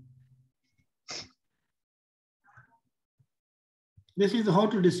 This is how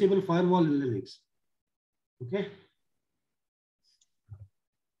to disable firewall in Linux. Okay.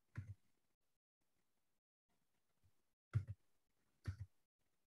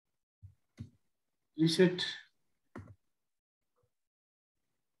 Reset.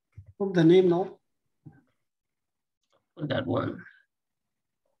 Put the name now. Put that one.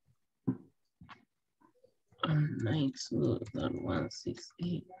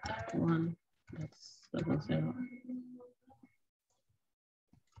 92.168.1.70.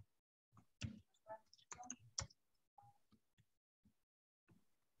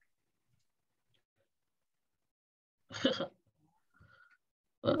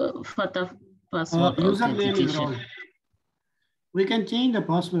 For the password username is authentication. wrong. We can change the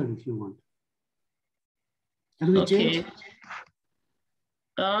password if you want. Can we change?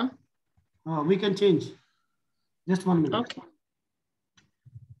 We can change. Just 1 minute. Okay.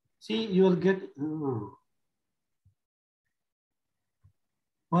 See, you will get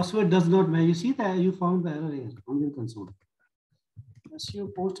password does not match. You see that you found the error here on your console.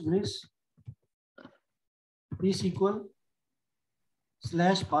 SU Postgres PSQL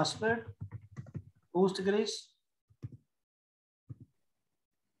 / password Postgres.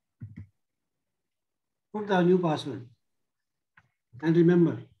 Put the new password and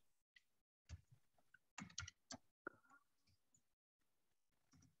remember.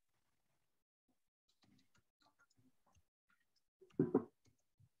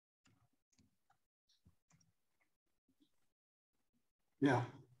 Yeah.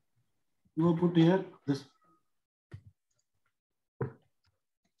 No, put here this.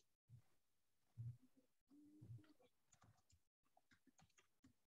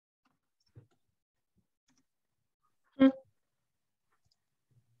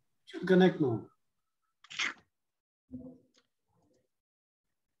 Connect now.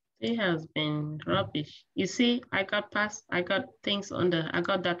 It has been rubbish. You see, I got things on I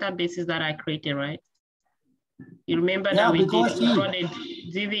got databases that I created, right? You remember that we run a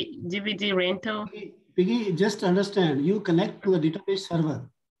DVD rental? Piggy, just understand, you connect to a database server,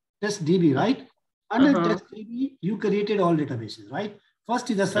 test DB, right? Under test DB, you created all databases, right?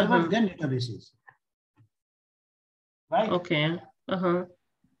 First is the server, then databases. Right? Okay.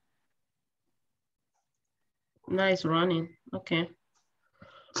 Nice running. Okay.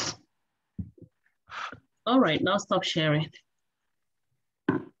 All right, now stop sharing.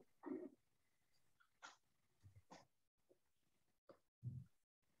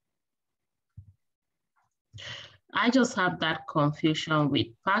 I just have that confusion with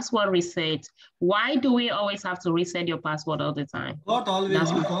password reset. Why do we always have to reset your password all the time? Not always.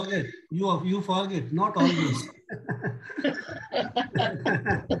 You forget. You forget. Not always.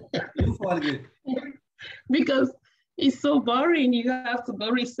 You forget. Because it's so boring. You have to go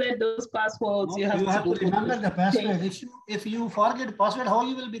reset those passwords. No, you have to remember the password. If you forget password, how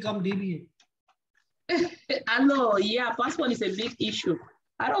you will become DBA? I know. Yeah, password is a big issue.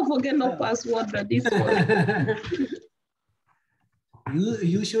 I don't forget no password, but this one.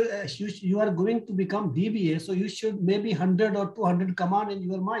 You are going to become DBA, so you should maybe 100 or 200 command in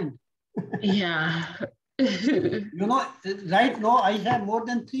your mind. Yeah. You know, right now I have more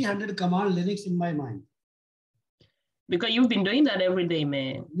than 300 command Linux in my mind. Because you've been doing that every day,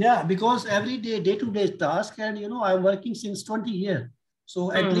 man. Yeah, because every day-to-day task, and I'm working since 20 years.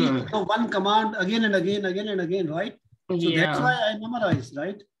 So at least one command again and again, right? So that's why I memorize,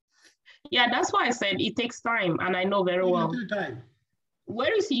 right? Yeah, that's why I said it takes time, and I know very well. Time.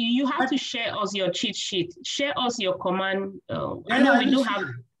 Where is you have to share us your cheat sheet. Share us your command. I know we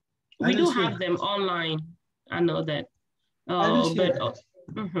do have them online. I know that. I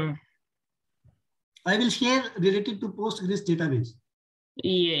will share related to Postgres database.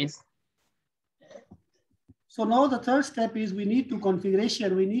 Yes. So now the third step is we need to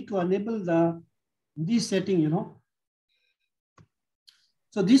configuration. We need to enable this setting,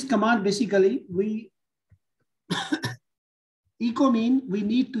 So this command basically echo mean we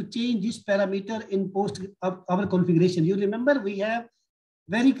need to change this parameter in our configuration. You remember we have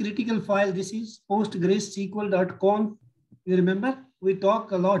very critical file. This is PostgreSQL.conf. You remember we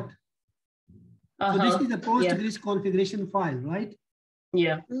talk a lot. So this is the Postgres configuration file, right?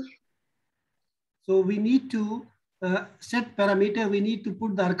 Yeah. So we need to set parameter. We need to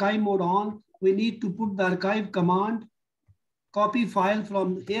put the archive mode on. We need to put the archive command, copy file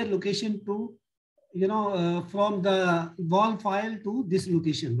from here location to, from the wall file to this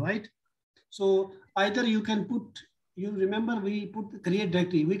location, right? So either you can put, you remember we put create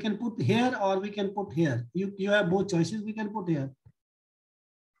directory. We can put here or we can put here. You have both choices. We can put here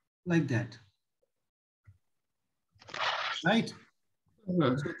like that, right?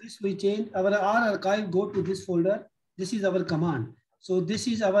 So this we change our archive, go to this folder. This is our command. So this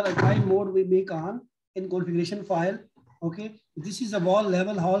is our archive mode we make on in configuration file. Okay. This is a wall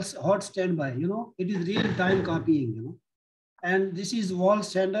level hot standby, it is real time copying, and this is wall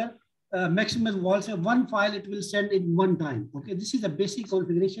standard, maximum wall, one file it will send in one time. Okay. This is a basic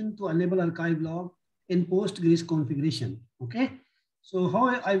configuration to enable archive log in Postgres configuration. Okay. So how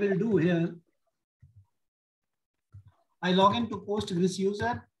I will do here, I log into Postgres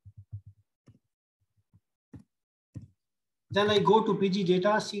user. Then I go to pg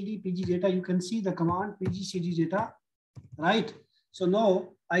data, cd pg data. You can see the command pg cd data, right? So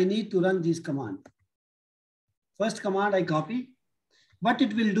now I need to run this command. First command I copy. What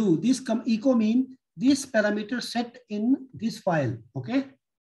it will do, this echo mean this parameter set in this file. Okay.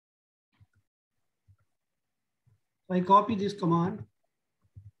 So I copy this command.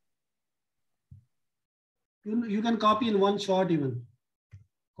 You can copy in one shot even.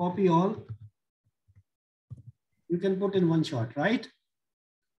 Copy all. You can put in one shot, right?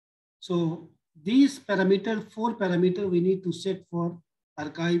 So these parameter, 4 parameter we need to set for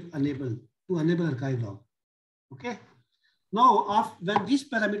archive enable, to enable archive log. Okay. Now, when this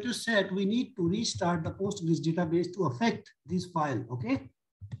parameter set, we need to restart the Postgres database to affect this file. Okay.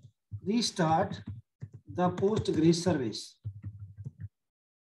 Restart the Postgres service,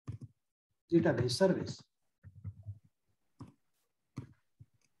 database service.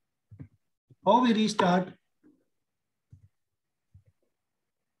 How we restart?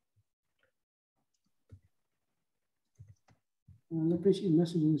 Let me see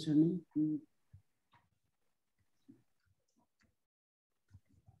messaging sending.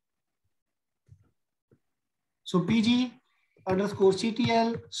 So pg underscore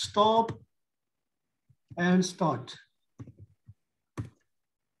ctl stop and start.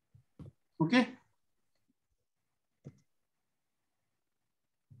 Okay.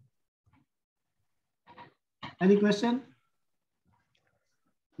 Any question?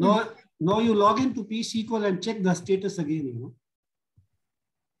 No, no, you log into PSQL and check the status again, you know.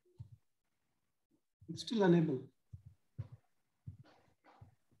 It's still unable.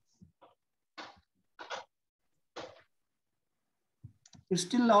 It's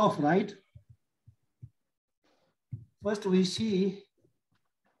still off, right? First we see.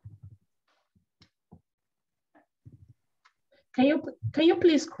 Can you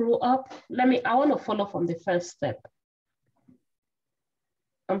please scroll up? I want to follow from the first step.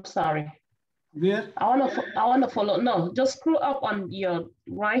 I'm sorry. Where? I want to follow. No, just scroll up on your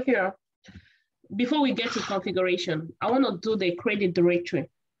right here. Before we get to configuration, I want to do the credit directory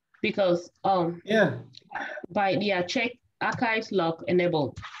because check archives lock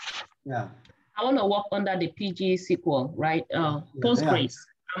enabled. Yeah. I want to work under the PGSQL, right? Postgres.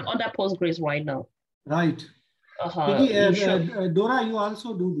 I'm under Postgres right now. Right. Dora, you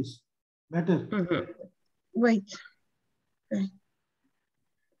also do this better. Mm-hmm. Wait. Okay.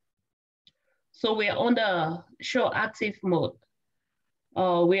 So we're on the show active mode.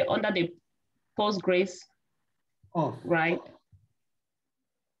 We're under the Postgres, right?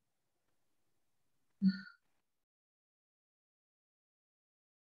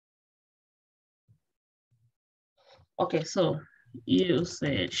 Okay, so you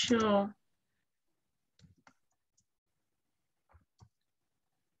say sure.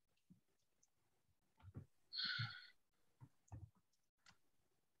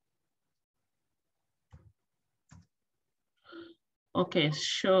 Okay,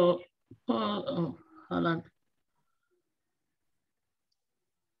 sure. Hold on.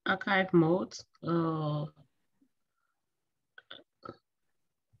 Archive mode.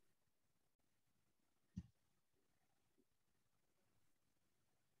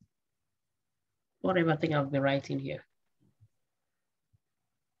 Whatever thing I've been writing here.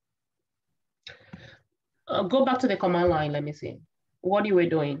 Go back to the command line. Let me see. What you were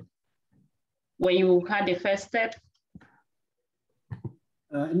doing when you had the first step.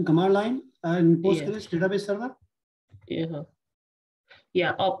 In command line and Postgres database server.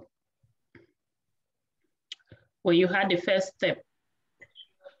 Yeah, up. When you had the first step.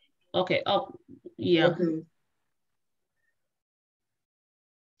 Okay, up. Yeah. Okay.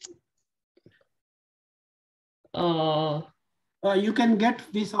 You can get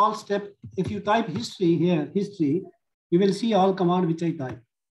this all step. If you type history here, history, you will see all command which I type.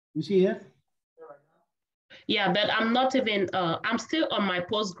 You see here? Yeah, but I'm not even, I'm still on my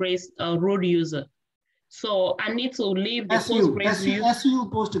Postgres root user. So I need to leave the Postgres view. SU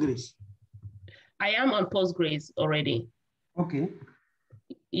Postgres. I am on Postgres already. Okay.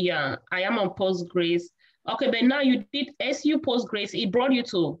 Yeah, I am on Postgres. Okay, but now you did SU Postgres. It brought you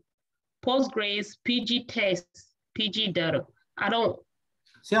to Postgres PG test, PG data. I don't.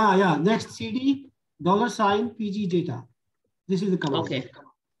 Yeah. Next CD $ PG data. This is the command. Okay.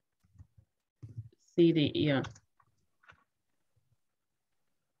 CD, yeah.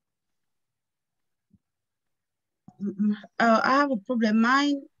 I have a problem.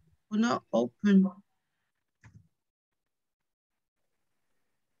 Mine will not open.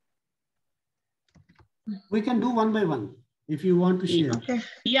 We can do one by one if you want to share. Okay.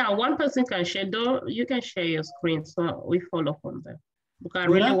 Yeah, one person can share. Though you can share your screen, so we follow from there. Because I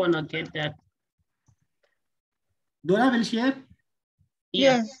really want to get that. Dora will share?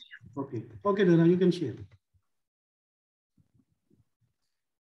 Yes. Okay. Okay, Dora, you can share.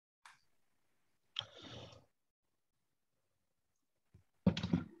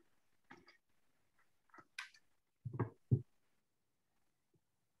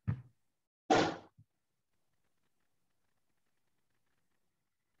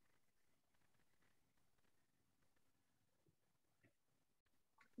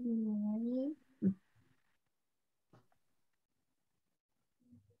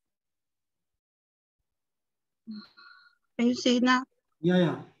 Can you see it now?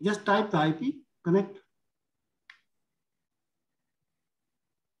 Yeah. Just type the IP, connect.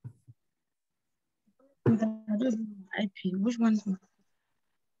 IP. Which one?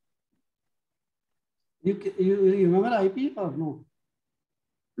 You remember IP or no?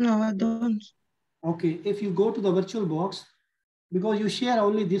 No, I don't. Okay. If you go to the virtual box, because you share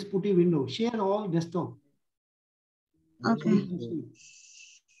only this putty window, share all desktop. Okay.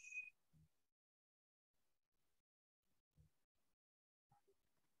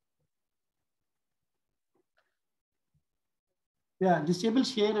 Yeah, disable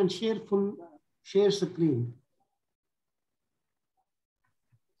share and share full share screen.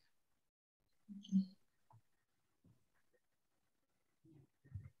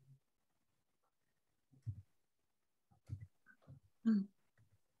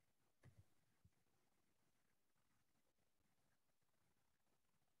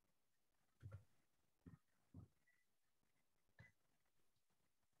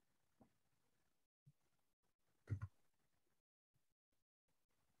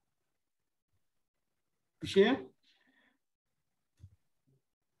 Share.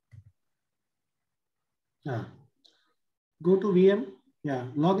 Yeah. Go to VM. Yeah.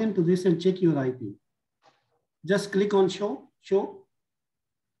 Log into this and check your IP. Just click on show. Show.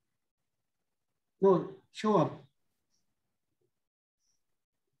 No, show up.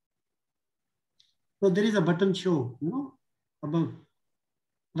 So there is a button show, you know, above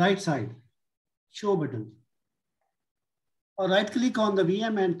right side, show button. Or right click on the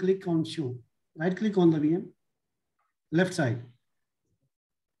VM and click on show. Right click on the VM, left side.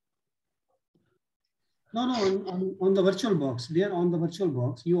 No, on the virtual box. There on the virtual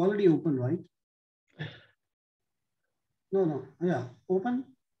box, you already opened, right? No, yeah, open.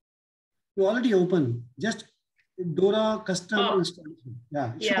 You already open. Just Dora custom installation.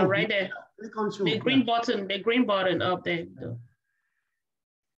 Yeah, yeah, show. right there. Click on show. The green button up there.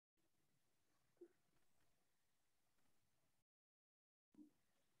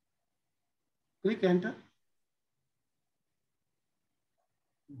 Click enter.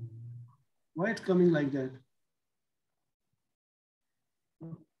 Why it's coming like that?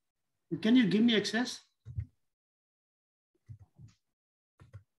 Can you give me access?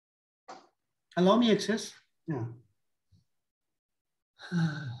 Allow me access. Yeah.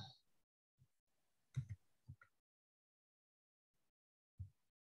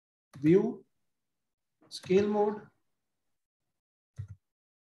 View, scale mode,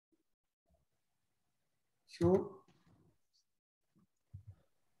 show.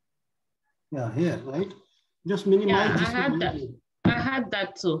 Yeah, here, right? Just minimize. Yeah, this. I had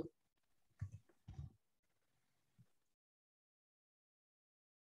that too.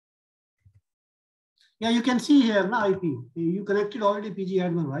 Yeah, you can see here now IP. You connected already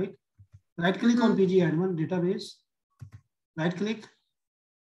PG-admin, right? Right click on PG-admin database. Right click.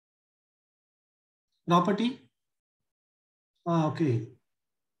 Property. Okay.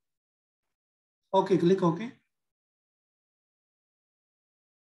 Okay, click OK.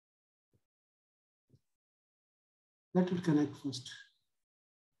 Let it connect first.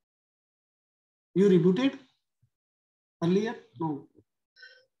 You rebooted earlier? No.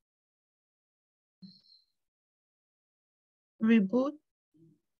 Reboot?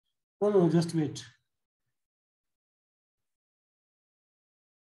 No, just wait.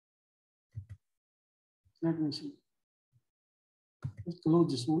 Let me see. Just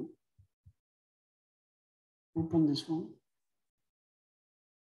close this one. Open this one.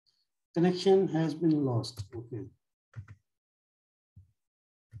 Connection has been lost. Okay.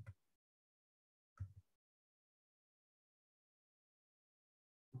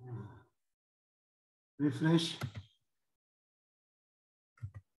 Refresh.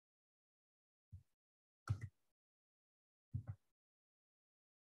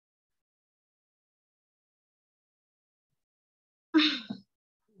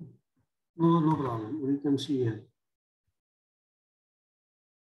 No problem. We can see here.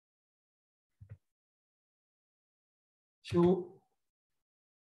 Show.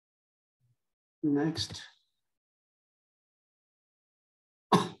 Next.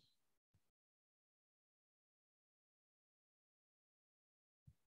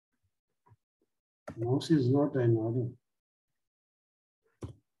 Mouse is not in order.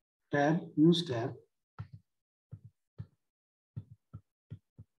 Tab, use tab.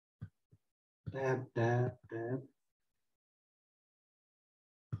 Tab.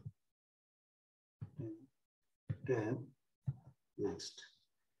 Next.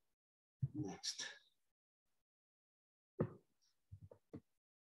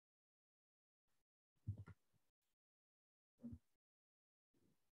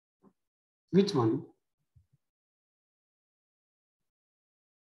 Which one?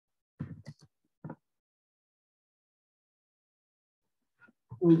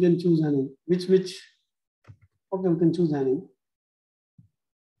 We can choose any. Which? Okay, we can choose any.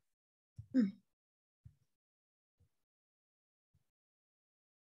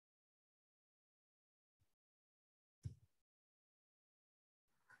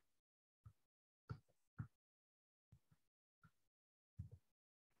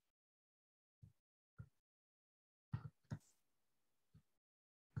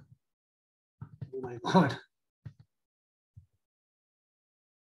 Oh my God.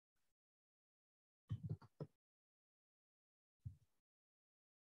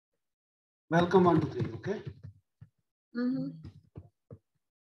 Welcome 1, 2, 3, okay?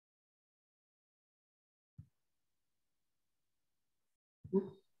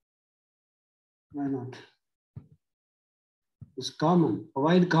 Why not? It's common.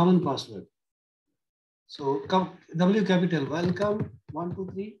 Provide common password. So W capital. Welcome. 1, 2,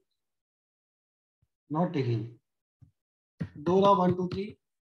 3. Not taking. Dora 1, 2, 3.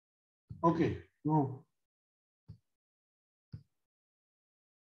 Okay. No.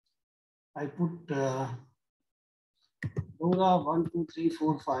 I put Dora 1, 2, 3,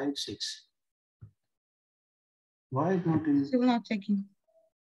 4, 5, 6. Why not in? Still not taking.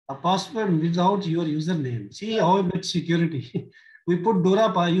 A password without your username. See how much security. We put Dora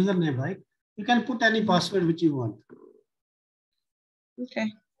username, right? You can put any password which you want.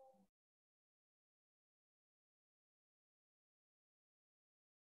 Okay.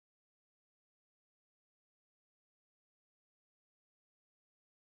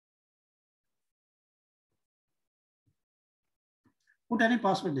 Put any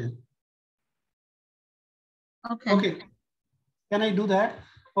password there. Okay. Okay. Can I do that?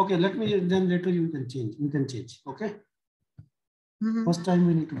 Okay, let me, then later you can change. You can change. Okay. First time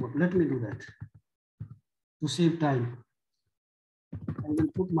we need to put. Let me do that to save time. I will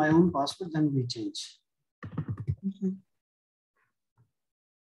put my own password, then we change.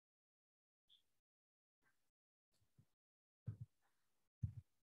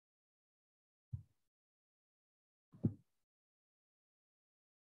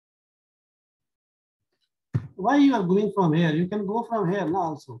 Why you are going from here? You can go from here now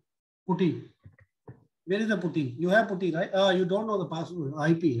also. Putty. Where is the putty? You have putty, right? You don't know the password,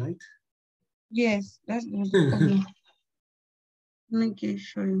 IP, right? Yes, that's the problem. Let me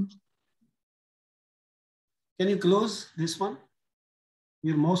show you. Can you close this one?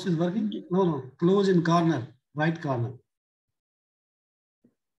 Your mouse is working? No. Close in corner, right corner.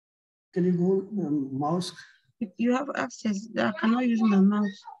 Can you go mouse? If you have access, I cannot use my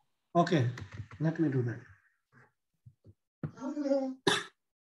mouse. Okay, let me do that.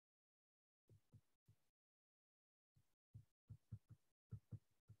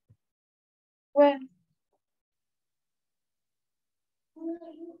 Where?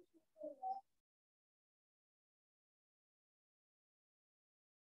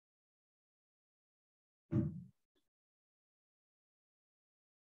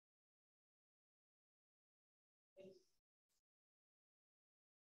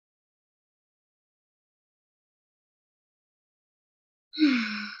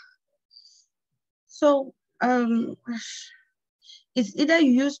 So it's either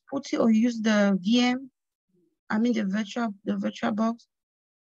you use Putty or you use the VM. I mean the virtual box.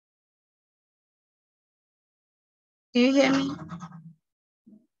 Can you hear me?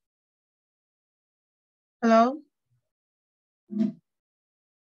 Hello? Can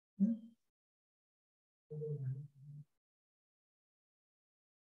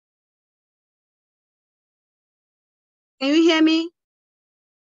you hear me?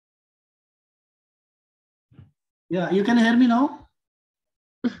 Yeah, you can hear me now?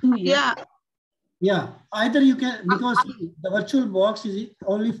 Yeah. Yeah, either you can, because the virtual box is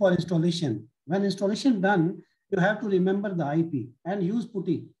only for installation. When installation done, you have to remember the IP and use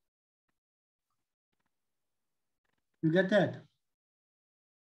putty. You get that?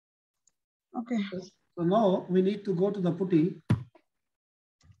 Okay. So now we need to go to the putty.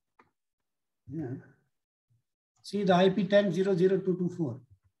 Yeah. See the IP 10.0.0.224.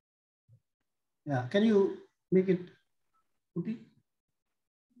 Yeah, can you make it putty?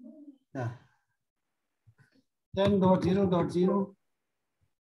 Yeah. 10.0.0.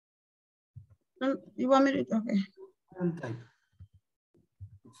 You want me to? Okay. I'll type.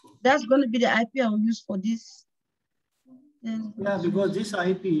 That's going to be the IP I'll use for this. Yeah, because this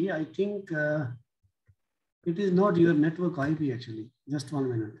IP, I think it is not your network IP actually. Just 1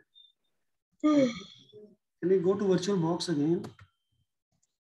 minute. Can you go to VirtualBox again?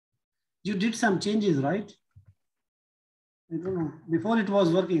 You did some changes, right? I don't know. Before it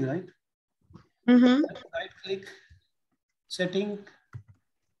was working, right? Right click, setting,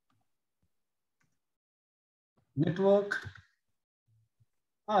 network.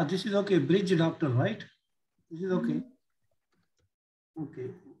 This is okay. Bridge adapter, right? This is okay.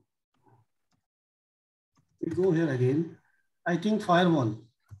 Okay. We go here again. I think firewall.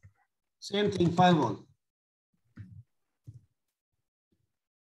 Same thing, firewall.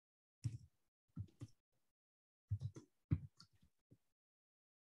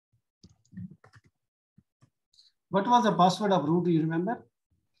 What was the password of root? Do you remember?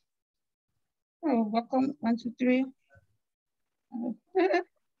 Oh, welcome 1, 2, 3.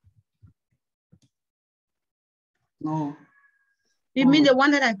 No. You mean the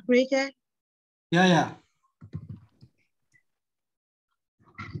one that I created? Yeah.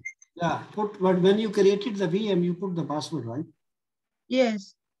 Yeah, but when you created the VM, you put the password, right?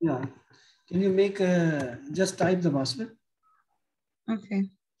 Yes. Yeah. Can you make just type the password? Okay.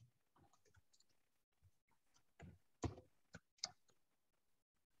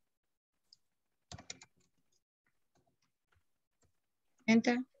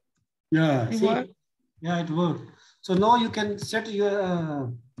 Enter. Yeah. It See. worked? Yeah, it worked. So now you can set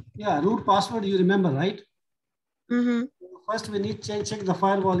your root password. You remember, right? Mm-hmm. First, we need to check the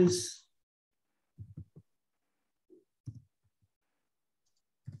firewall is.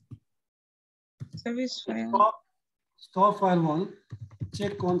 Service file. Stop firewall.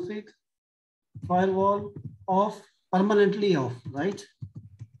 Check config. Firewall off, permanently off, right?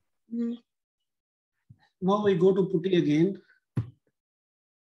 Mm-hmm. Now we go to putty again.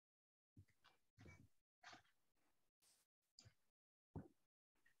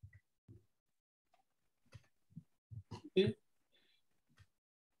 Okay.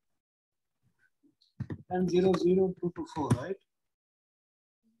 And 00224, right?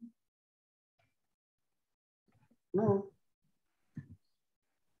 No.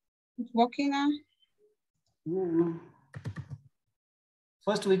 It's working now? No.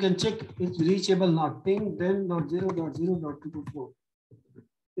 First, we can check it's reachable not. Ping 10.0.0.224.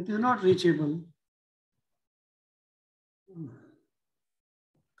 It is not reachable.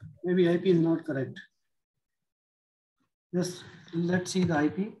 Maybe IP is not correct. Just let's see the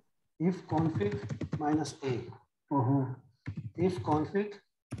IP. If config minus A. If config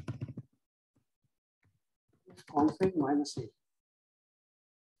minus A.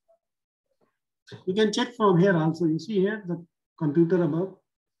 You can check from here also. You see here the computer above.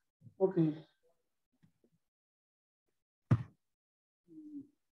 Okay.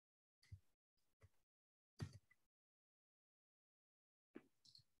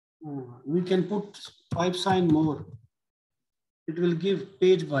 We can put pipe sign more. It will give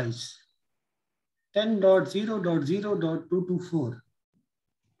page wise. 10.0.0.224.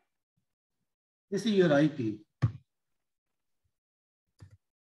 This is your IP.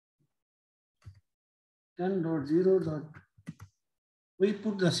 10.0. We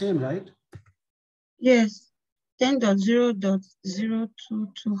put the same, right? Yes.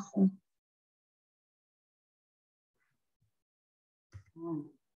 10.0.0224.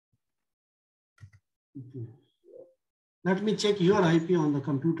 Okay. Let me check your IP on the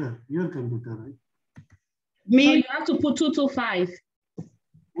computer, your computer, right? Me? So you have to put 225.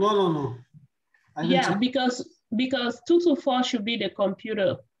 No. Yeah, because 224 should be the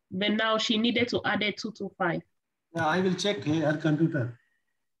computer, but now she needed to add a 225. Yeah, I will check her computer.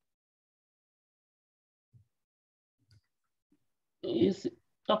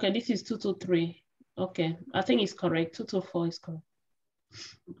 Okay, this is 223. Okay, I think it's correct. 224 is correct.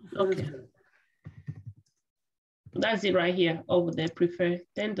 Okay. That's it right here over there. Prefer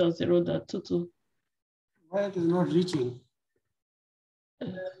 10.0.22. Why it is not reaching?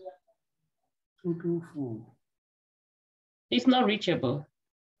 224. It's not reachable.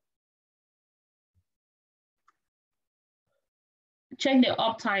 Check the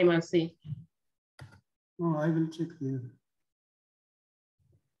uptime and see. No, I will check here.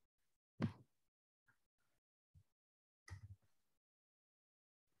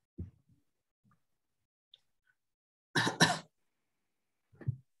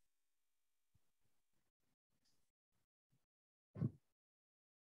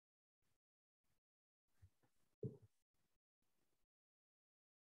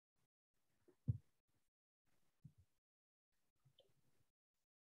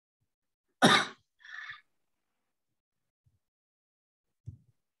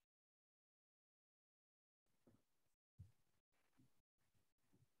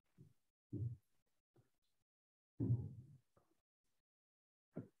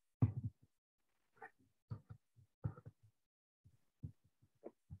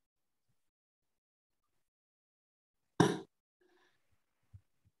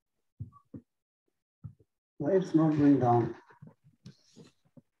 Why it's not going down?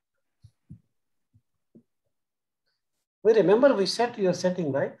 We remember we set your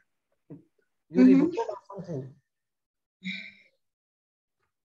setting, right? You rebooted or something.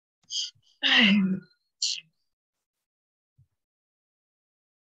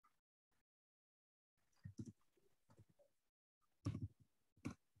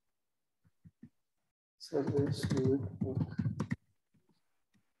 Service.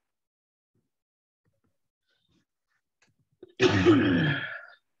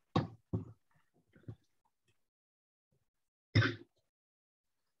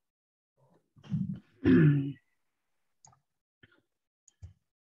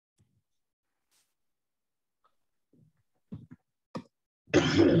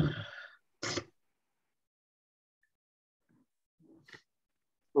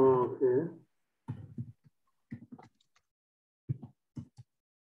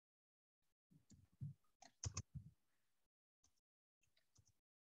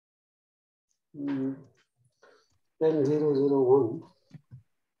 10.0.0.1.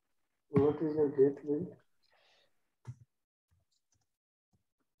 What is the gateway?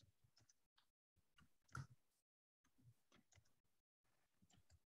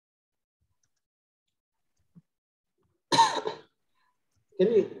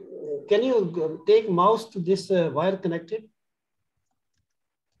 Can you take mouse to this wire connected?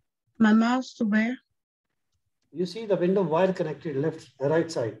 My mouse to where? You see the window wire connected left,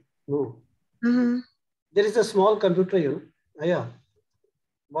 right side. No. Mm-hmm. There is a small computer here. Yeah.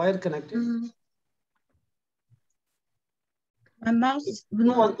 Wire connected. Mm-hmm. My mouse. Do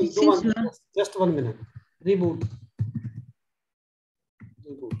No, one thing. it seems you. Just 1 minute. Reboot.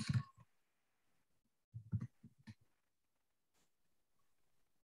 Reboot.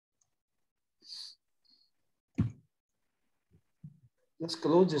 Let's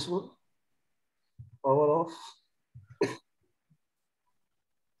close this one. Power off.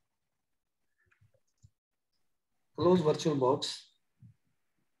 Close VirtualBox.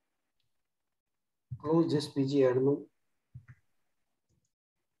 Close this PG admin.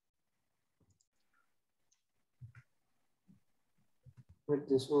 Put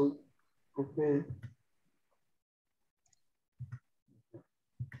this one. Okay.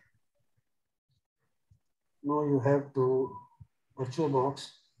 Now you have to VirtualBox.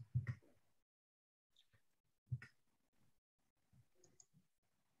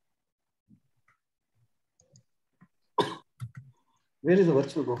 Where is the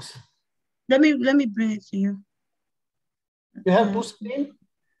VirtualBox? Let me bring it to you. You have two screens?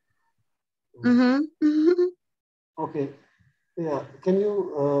 Mm-hmm. Okay. Yeah. Can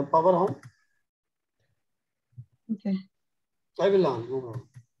you power on? Okay. I will on. No problem.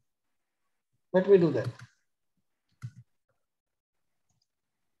 Let me do that.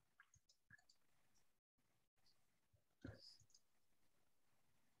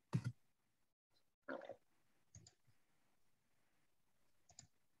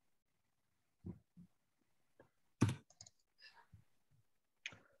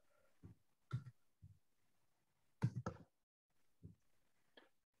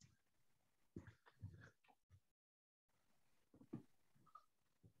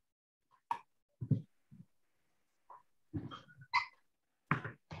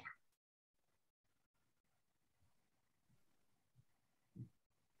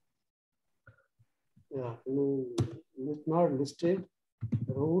 Yeah, no, it's not listed.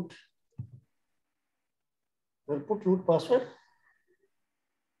 Root. We'll put root password.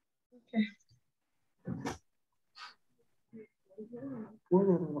 Okay.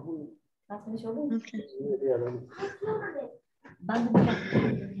 Okay.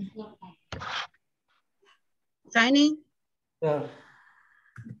 Signing? Yeah.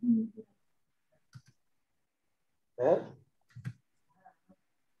 Yeah.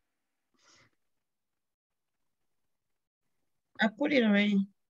 I put it already.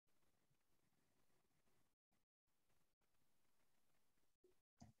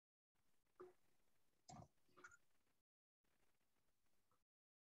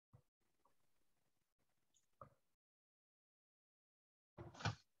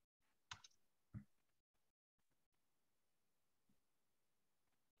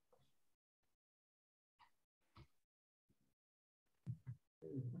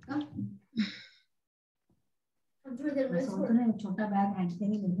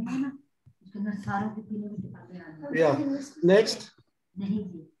 Yeah. Next.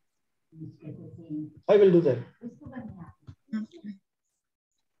 I will do that. Okay.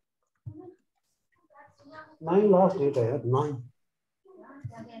 9 last date I have. 9.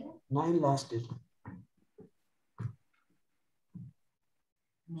 9 last date.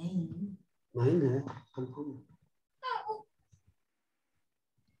 9 है confirm.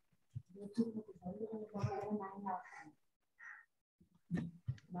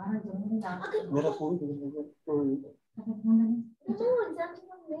 मेरा phone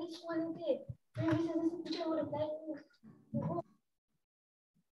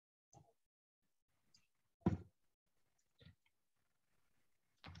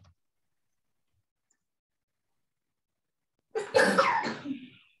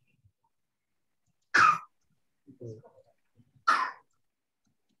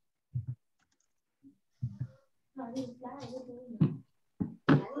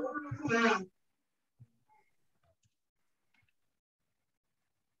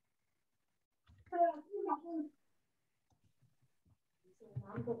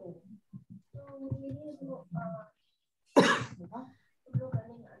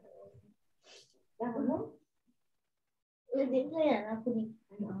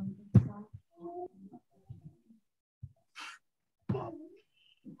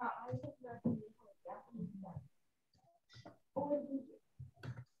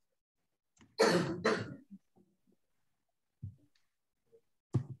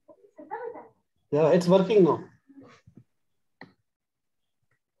Yeah, it's working now.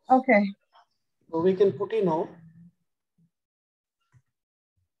 Okay. So we can put in now.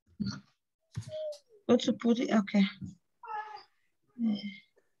 Go to put it. Okay.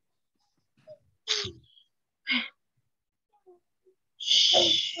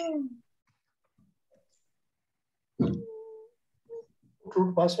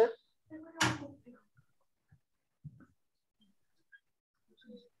 Root password.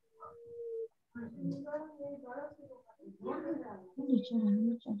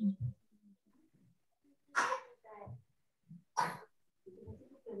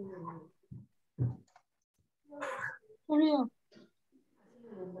 Hurry up.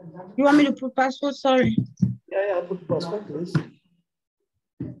 You want me to put password? Sorry. Yeah, put password, please.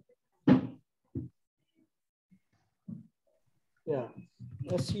 Yeah,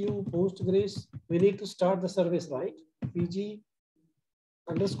 SU Postgres. We need to start the service, right? PG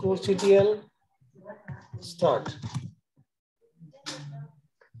 _ CTL start.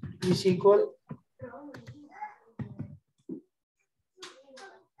 Is equal.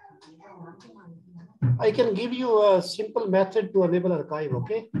 I can give you a simple method to enable archive,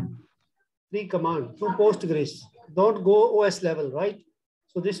 okay? 3 command through Postgres. Don't go OS level, right?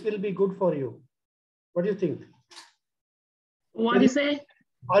 So this will be good for you. What do you think? What do you say?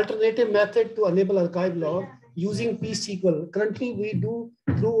 Alternative method to enable archive log using PSQL. Currently we do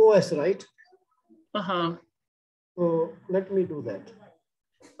through OS, right? Uh-huh. So let me do that.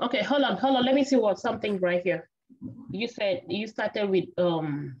 Okay, hold on. Let me see something right here. You said you started with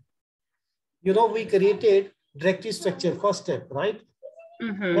You know, we created directory structure first step, right?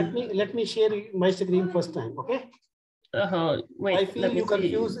 Mm-hmm. Let me share my screen first time, okay? Wait, I feel you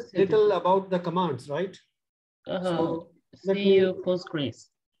confused little about the commands, right? So CU Postgres.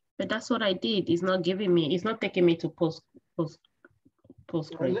 But that's what I did. It's not giving me, it's not taking me to Postgres.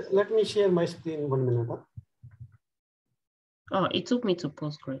 Let me share my screen 1 minute. Huh? Oh, it took me to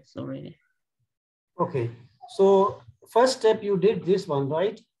Postgres already. Okay, so first step you did this one,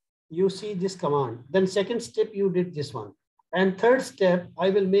 right? You see this command. Then second step you did this one. And third step I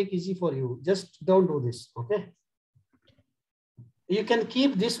will make easy for you. Just don't do this, okay? You can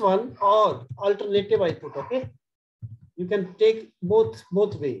keep this one or alternative I put, okay? You can take both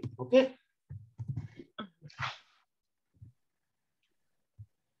way, okay?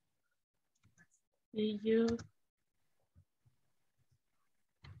 CU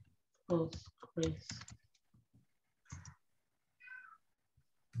Postgres.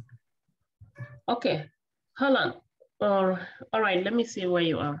 Okay, hold on. All right, let me see where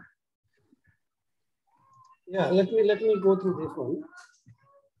you are. Yeah, let me go through this one.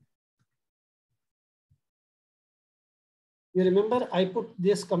 You remember I put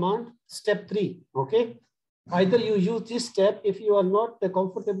this command step 3, okay? Either you use this step. If you are not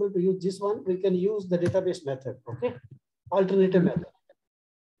comfortable to use this one, we can use the database method, okay? Alternative method.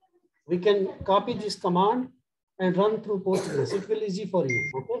 We can copy this command and run through Postgres. It will be easy for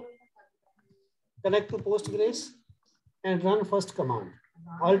you, okay? Connect to Postgres and run first command.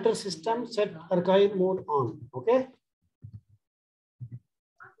 Alter system, set archive mode on, okay?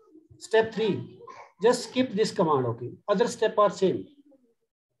 Step 3, just skip this command, okay? Other step are same.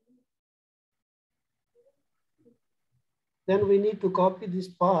 Then we need to copy this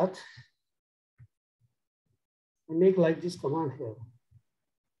path and make like this command here.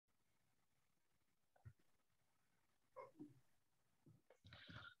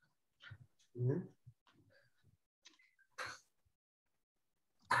 Yeah.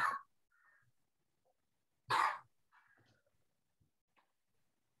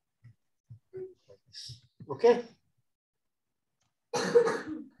 Okay.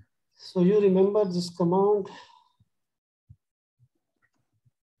 So you remember this command.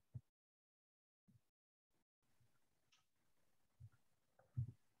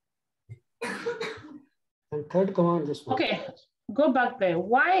 And third command, this one. Okay, go back there.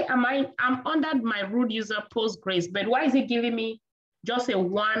 Why am I'm under my root user Postgres, but why is it giving me just a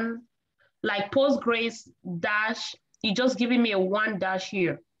one, like Postgres dash, it's just giving me a 1 dash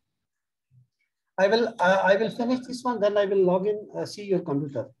here. I will finish this one, then I will log in, see your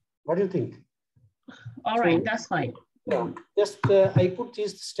computer. What do you think? All right, that's fine. Yeah, just I put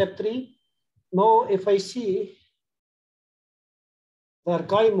this step 3. Now, if I see the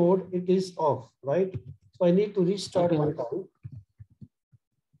archive mode, it is off, right? So I need to restart one time.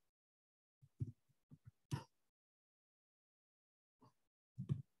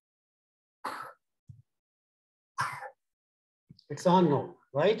 It's on now,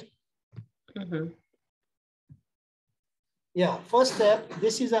 right? Yeah, first step,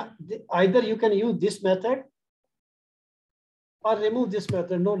 this is either you can use this method or remove this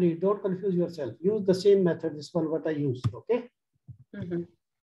method. No need. Don't confuse yourself. Use the same method. This one what I used. Okay.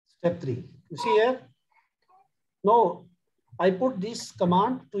 Step 3. You see here. Now I put this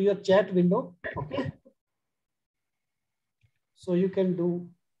command to your chat window. Okay. So you can do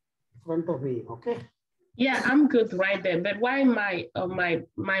front of me. Okay. Yeah, I'm good right there. But why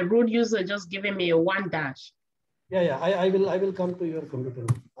my root user just giving me a 1-. Yeah. I will come to your computer.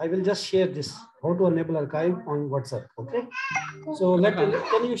 I will just share this how to enable archive on WhatsApp. Okay. So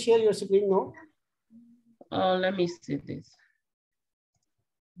can you share your screen now? Let me see this.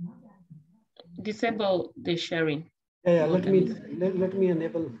 Disable the sharing. Yeah. Let me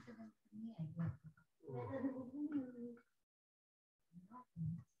enable.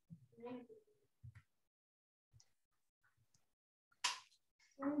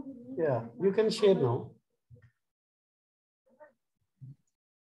 Yeah, you can share now.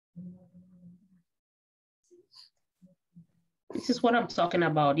 This is what I'm talking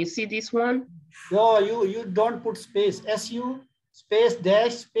about. You see this one? No, you don't put space. SU space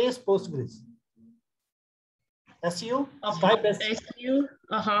dash space Postgres. SU type SU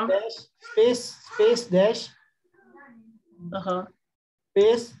dash space dash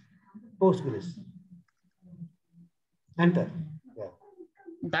space Postgres. Enter. Yeah.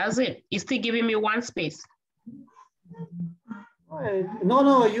 That's it. It's still giving me 1 space.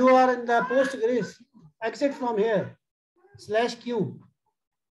 No, you are in the Postgres. Exit from here. /Q.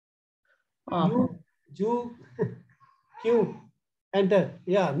 Q. Enter.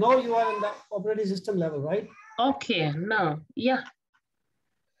 Yeah. Now you are in the operating system level, right? Okay. Now, yeah.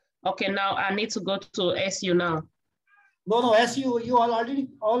 Okay. Now I need to go to SU now. No. SU. You are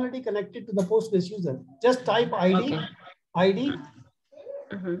already connected to the Postgres user. Just type ID. Okay. ID.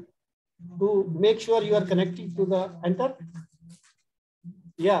 To make sure you are connecting to the enter.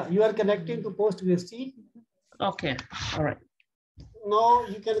 Yeah, you are connecting to PostgreSQL. Okay. All right. Now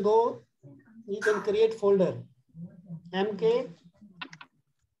you can go. You can create folder. MK.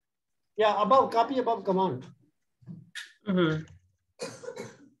 Yeah, copy above command.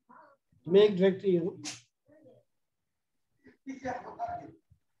 Make directory.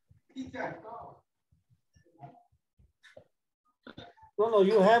 No,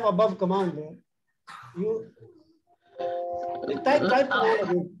 you have above command there. You type command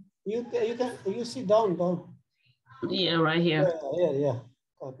again. You see down. Yeah, right here. Yeah.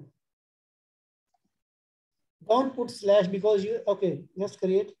 Copy. Don't put slash because okay, let's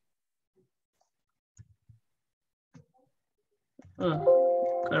create.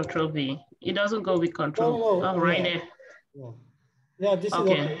 Control V. It doesn't go with control. No. Oh, right there. Yeah, this is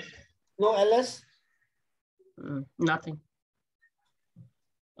okay. No LS? Nothing.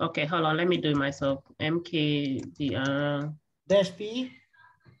 Okay, hold on. Let me do it myself. MKDR dash P.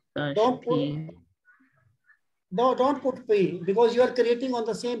 Don't put P because you are creating on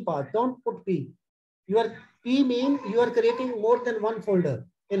the same path. Don't put P. Your P mean you are creating more than one folder.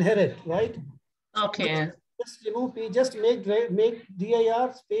 Inherit, right? Okay. So just remove P. Just make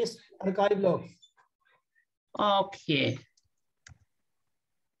dir space archive log. Okay.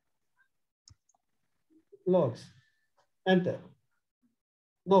 Logs. Enter.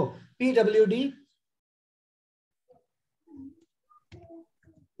 No, PWD.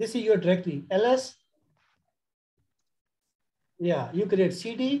 This is your directory. LS. Yeah, you create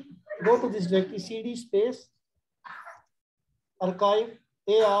CD. Go to this directory CD space archive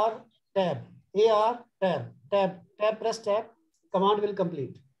AR tab. Press tab. Command will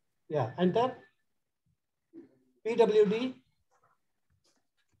complete. Yeah, enter. PWD.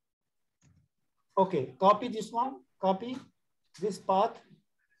 Okay, copy this one. Copy this path.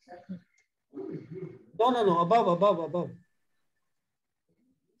 No. Above.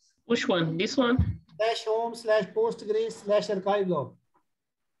 Which one? This one? /home /Postgres /archive log.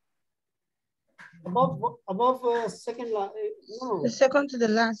 Above second line. No. The second to the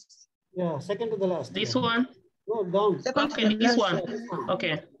last. Yeah, second to the last. This one? No, down. Second okay, this one. Yeah, this one.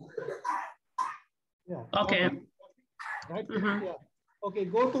 Okay. Yeah. Okay. Right. Yeah. Okay.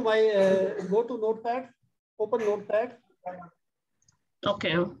 Go to go to Notepad. Open Notepad.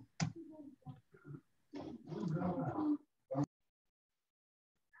 Okay.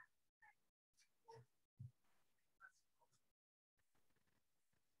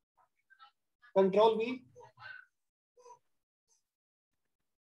 Control V.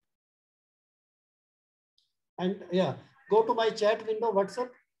 And yeah, go to my chat window, WhatsApp,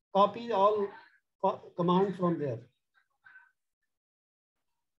 copy all commands from there.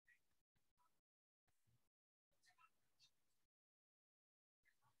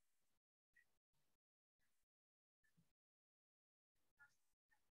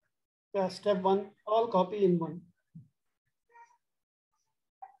 Yeah, step 1, all copy in one.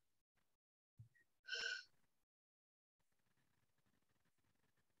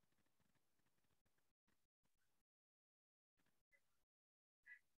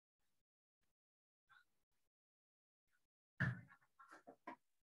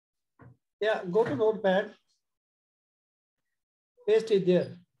 Yeah, go to Notepad, paste it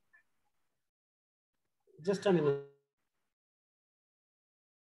there. Just a minute.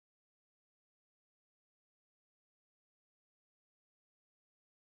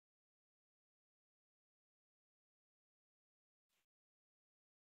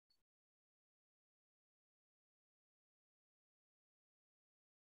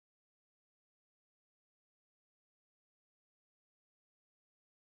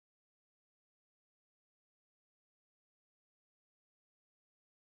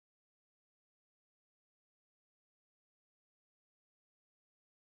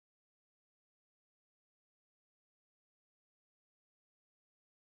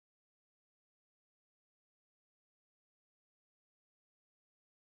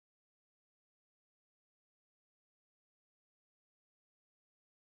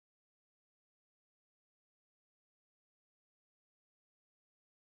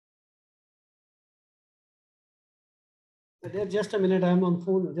 There, just a minute. I'm on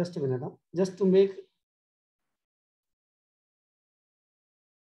phone. Just a minute. Huh? Just to make.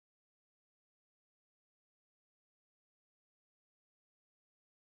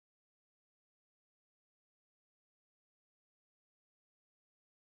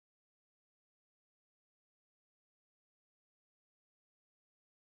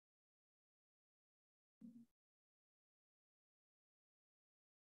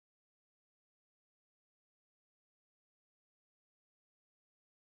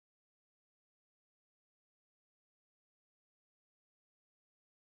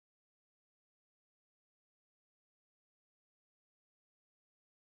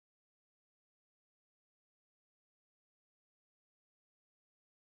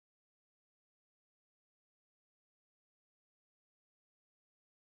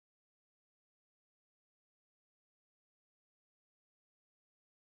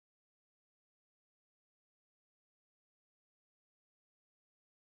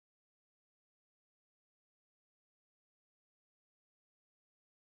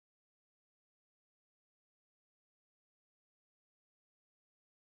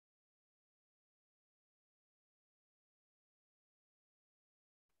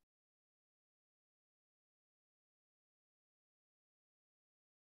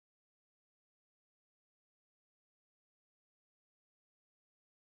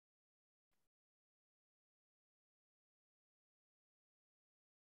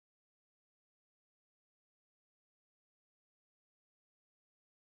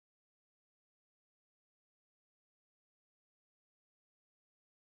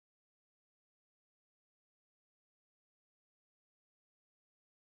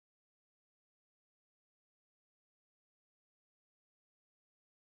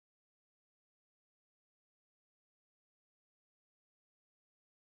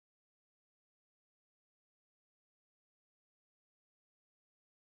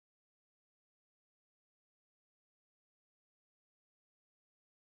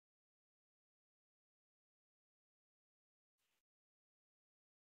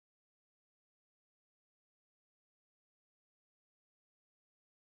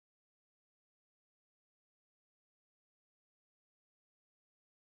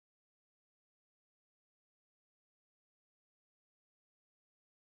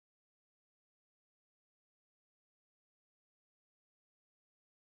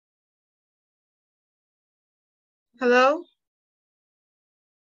 Hello?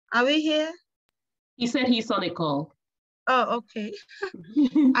 Are we here? He said he's on a call. Oh, okay.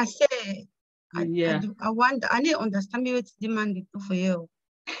 I say, Yeah. I want, I need to understand me what's demanded for you.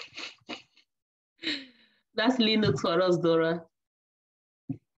 That's Linux for us, Dora.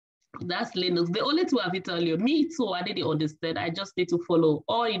 That's Linux. The only two I have tell you. Me too, I didn't understand. I just need to follow.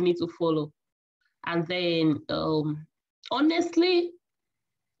 All you need to follow. And then honestly,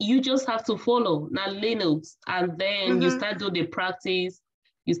 you just have to follow now Linux. And then you start do the practice,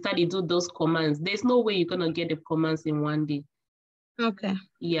 you start to do those commands. There's no way you're gonna get the commands in one day. Okay.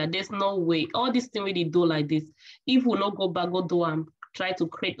 Yeah, there's no way. All these things we do like this. If we not go back, go do and try to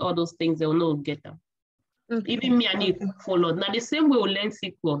create all those things, they'll not get them. Okay. Even me, I need to follow. Now the same way we learn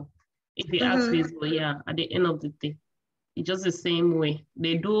SQL. If you ask me, so yeah, at the end of the day, it's just the same way.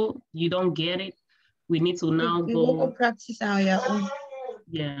 They do, you don't get it. We need to now go practice on your own.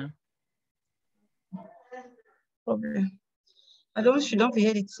 Yeah. Problem. I don't should not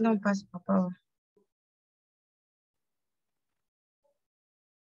forget it's not past Papa.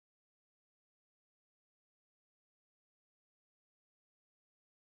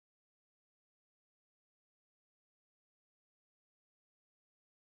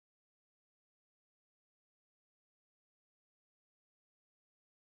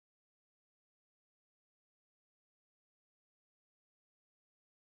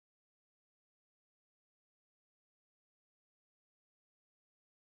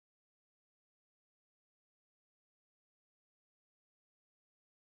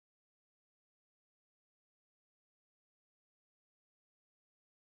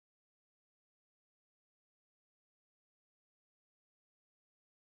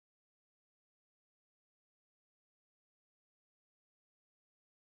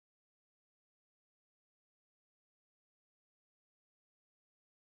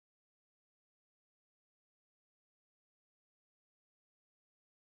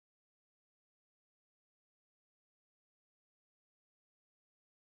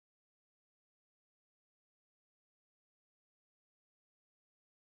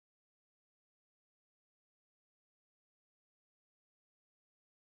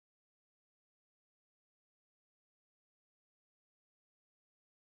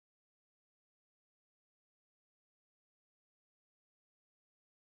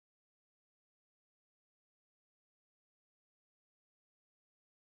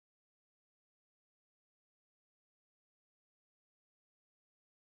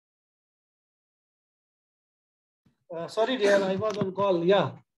 Sorry, dear, I was on call.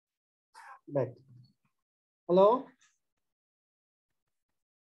 Yeah, back. Hello?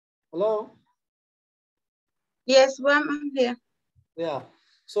 Hello? Yes, well, I'm here. Yeah.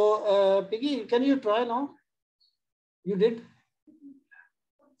 So, Piggy, can you try now? You did?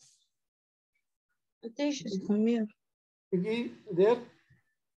 I think she's on mute. Piggy, there?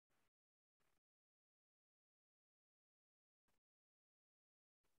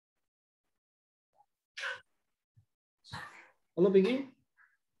 Hello, Piggy?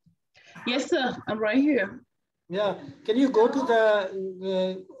 Yes, sir. I'm right here. Yeah. Can you go to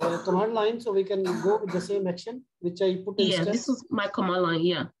the command line so we can go with the same action, which I put in Yeah, steps? this is my command line.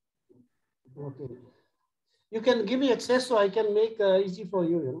 Yeah. Okay. You can give me access so I can make easy for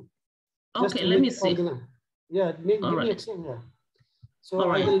you, you know. Just Okay, to let make me see. organize. Yeah, give All me right. access. Yeah. So All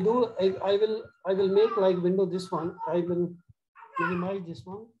right. I will make like window this one. I will minimize this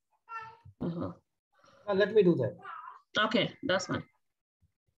one. Let me do that. Okay, that's fine.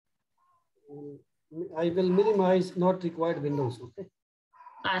 I will minimize not required windows. Okay.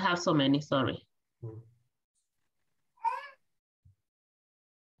 I have so many. Sorry.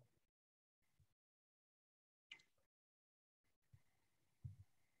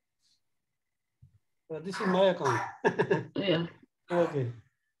 This is my account. Yeah. Okay.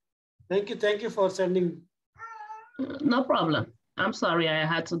 Thank you for sending. No problem. I'm sorry I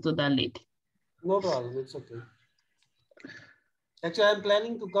had to do that late. No problem. It's okay. Actually, I'm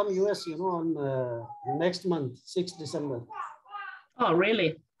planning to come US, you know, on next month, 6th December. Oh,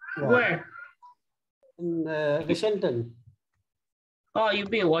 really? Yeah. Where? In Washington. Oh, you'll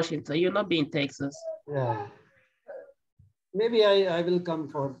be in Washington. You'll not be in Texas. Yeah. Maybe I will come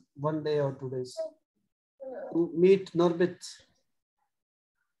for 1 day or 2 days to meet Norbit.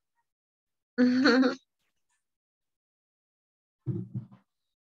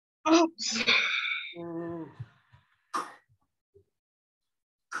 Oops.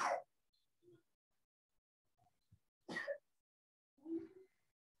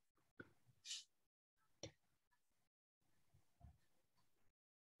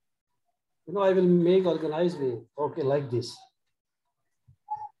 You know, I will make organized way. Okay, like this.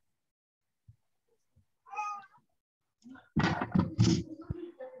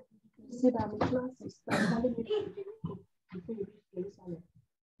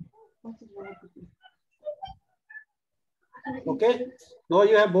 Okay, now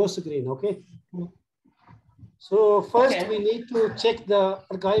you have both screen. Okay. So first we need to check the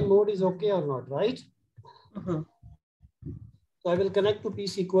archive mode is okay or not, right? So I will connect to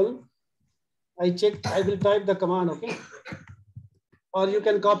PSQL. I will type the command, okay? Or you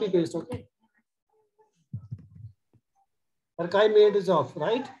can copy paste, okay? Archive mode is off,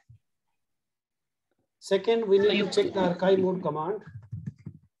 right? Second, we need to check the archive mode command.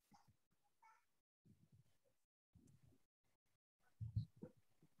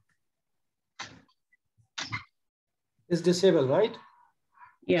 It's disabled, right?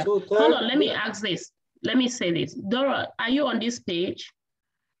 Yeah. So third, hold on, let me ask this. Let me say this. Dora, are you on this page?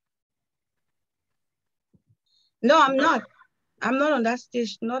 No, I'm not. I'm not on that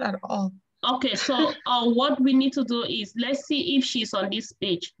stage, not at all. Okay, so what we need to do is, let's see if she's on this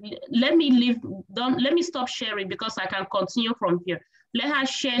page. Let me stop sharing because I can continue from here. Let her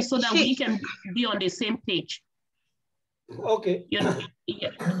share so that we can be on the same page. Okay. You know,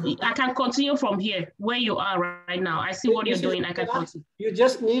 I can continue from here where you are right now. I see what you're doing. I can continue. You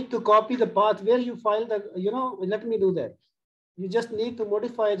just need to copy the path where you file the, you know, let me do that. You just need to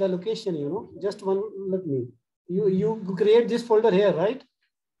modify the location, you know, just one, let me. You create this folder here, right?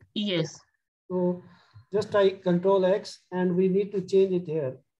 Yes. So just type Control X and we need to change it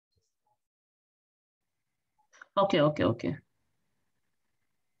here. Okay.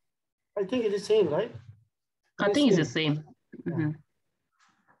 I think it is same, right? I think it's the same. Yeah.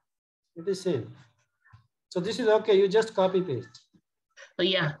 It is same. So this is okay. You just copy paste.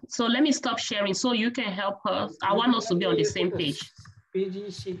 Yeah. So let me stop sharing so you can help us. I want us to be on the same page.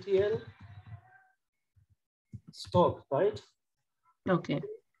 PGCTL stop, right? Okay.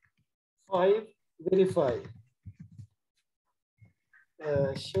 5 verify.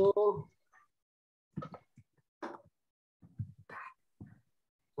 Show.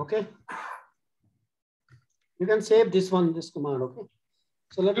 Okay. You can save this one, this command. Okay.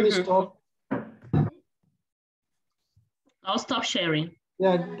 So let me stop. I'll stop sharing.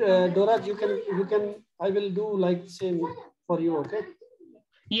 Yeah, Dora, you can. I will do like same for you. Okay.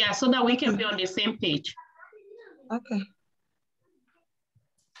 Yeah, so that we can be on the same page. Okay.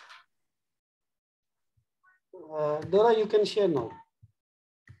 Dora, you can share now.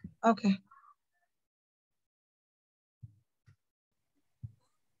 Okay.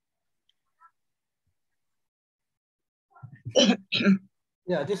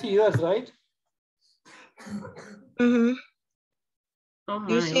 Yeah, this is yours, right? Mm-hmm. Oh my,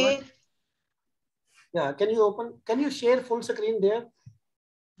 You see? what? Yeah, can you open, can you share full screen there?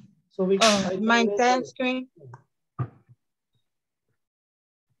 So we Oh, I can my make entire screen.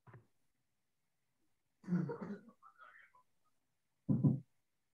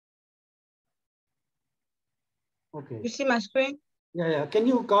 Okay. You see my screen? Yeah, yeah. Can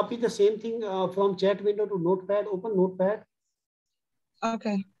you copy the same thing from chat window to notepad? Open notepad.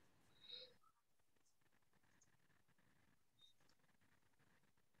 Okay.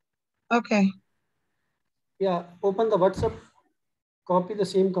 Okay. Yeah, open the WhatsApp, copy the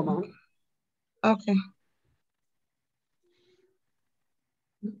same command. Okay.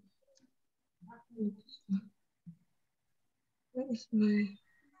 Where is my...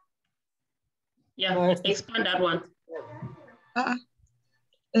 Yeah, expand that one.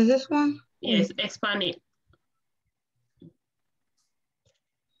 Is this one? Yes, expand it.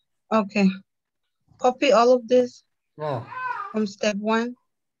 Okay. Copy all of this. Yeah. From step 1.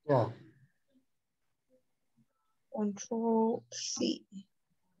 Yeah. Control C.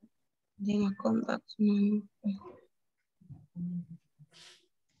 Then I come back to my...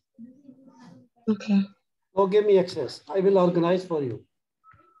 Okay. Now give me access. I will organize for you.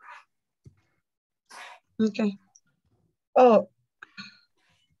 Okay. Oh.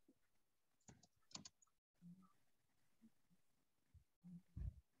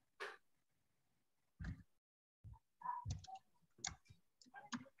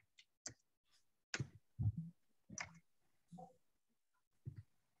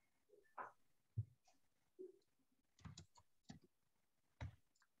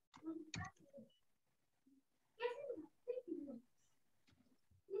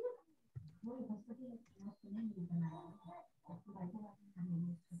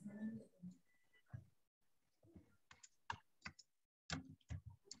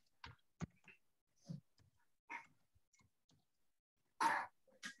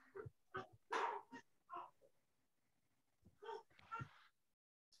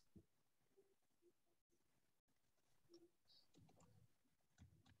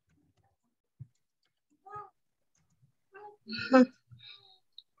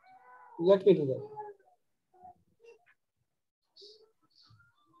 Let me do that.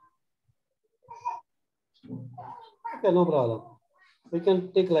 Okay, no problem. We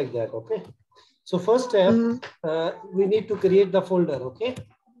can take like that, okay? So first step, we need to create the folder, okay?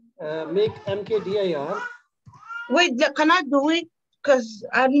 Make mkdir. Wait, can I do it? Because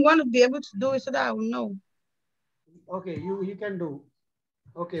I want to be able to do it so that I will know. Okay, you can do.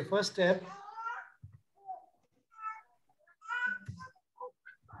 Okay, first step.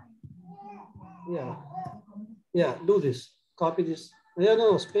 Yeah. Yeah, do this. Copy this. Yeah,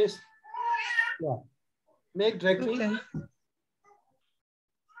 no, space. Yeah. Make directory. Okay.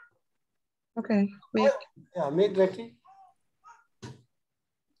 Okay. Make. Yeah, make directory.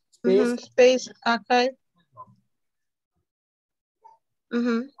 Space. Space archive.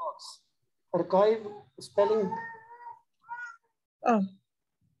 Archive spelling. Oh.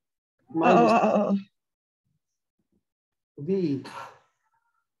 My mistake. V.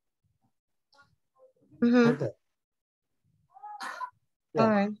 Enter. Yeah. All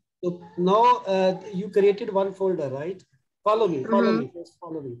right. So now you created one folder, right? Follow me. Follow me. Just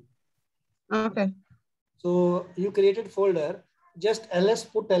follow me. Okay. So you created folder. Just ls,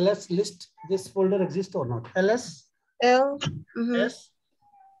 put ls list. This folder exists or not? Ls. L. S.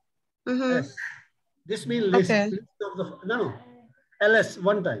 S. This means list. Okay. List of the, no. ls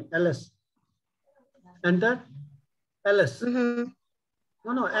one time. Ls. Enter. ls.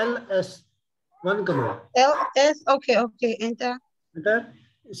 No, ls. One command. ls. Okay. Okay. Enter. Enter.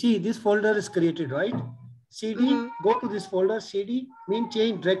 See, this folder is created, right? cd, go to this folder. cd mean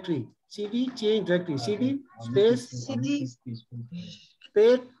change directory. cd change directory. cd space. cd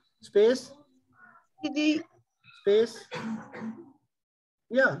space space cd space.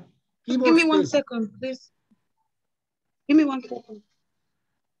 Yeah. Keyboard Give me space. 1 second, please. Give me 1 second.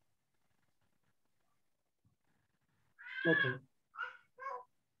 Okay.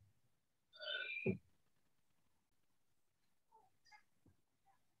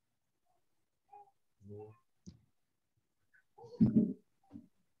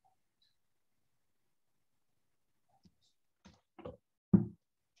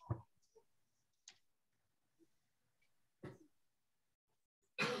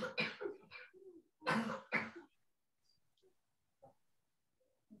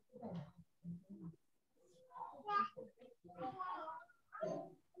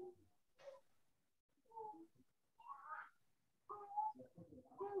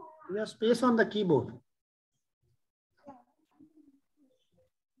 Yeah, space on the keyboard.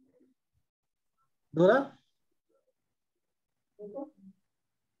 Dora?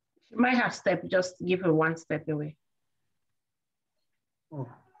 She might have step, just give her one step away. Oh.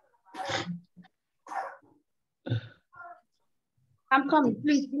 I'm coming,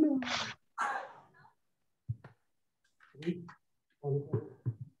 please.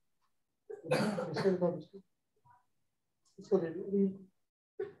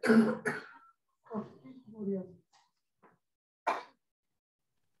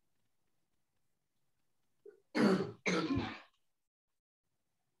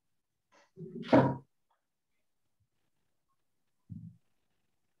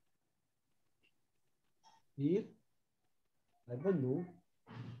 Here? I don't know.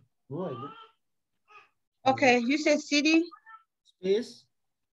 No, I don't. Okay, you said city Space.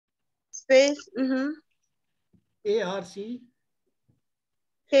 space. ARC.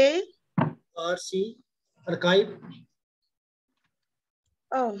 K. RC. Archive.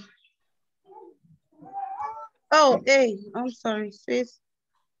 Oh. Oh, A. I'm sorry. Space.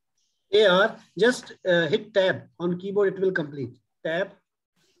 AR. Just hit tab on keyboard. It will complete. Tab.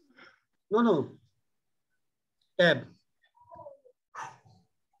 No. Tab.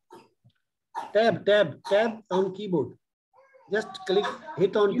 Tab on keyboard. Just click,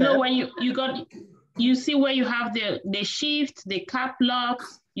 hit on You tab. know when you see where you have the shift, the cap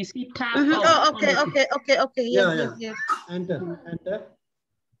locks, you see tab. Oh, okay. Yes. Enter.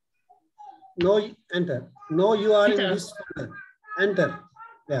 No, enter. No, you are Enter. in this folder. Enter.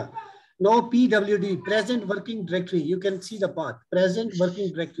 Yeah. No PWD, present working directory. You can see the path. Present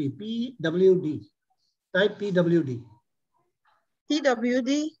working directory. PWD. Type PWD.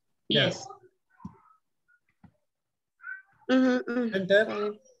 PWD? Yes.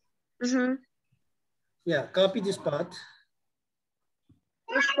 Enter. Yeah, copy this path.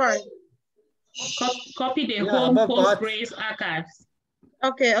 Which part? Copy the home Postgres archives.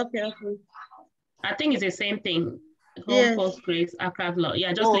 Okay. I think it's the same thing. Home Yes. Postgres archive log.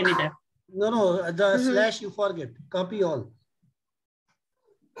 Yeah, just leave it there. No, the slash you forget. Copy all.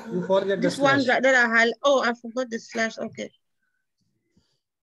 You forget this the slash. One that I had. Oh, I forgot the slash. Okay.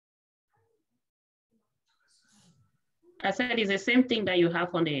 I said it's the same thing that you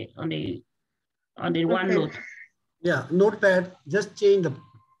have on the OneNote. Yeah, Notepad. Just change the.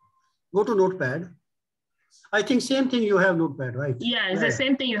 Go to Notepad. I think same thing you have Notepad, right? Yeah, it's the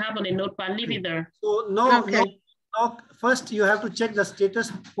same thing you have on the Notepad. Leave it there. So no. First, you have to check the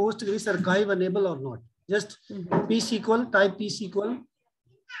status Postgres archive enable or not. Just PSQL. Type PSQL.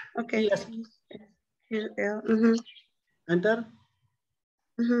 Okay. Yes. Enter.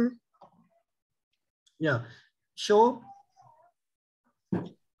 Yeah. Show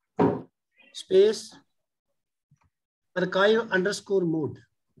space archive _ mode.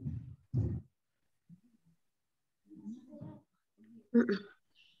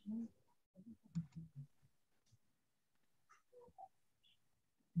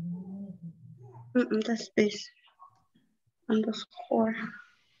 The space _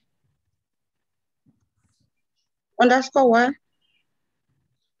 what?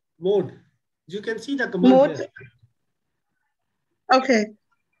 Mode. You can see the command Mode. here. Okay.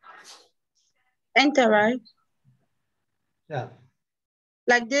 Enter, right? Yeah.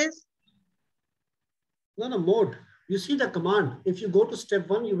 Like this? No, mode. You see the command. If you go to step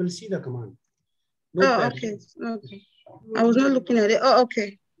 1, you will see the command. Notepad. Oh, okay. I was not looking at it. Oh,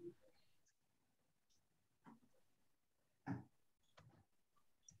 okay.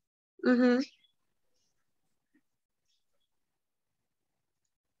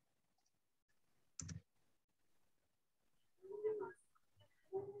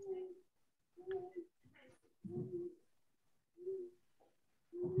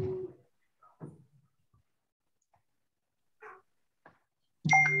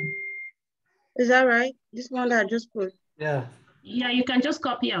 Is that right? This one that I just put. Yeah. Yeah, you can just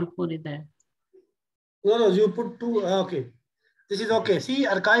copy and put it there. No, you put 2. Okay. This is okay. See,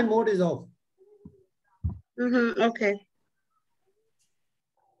 archive mode is off. Okay.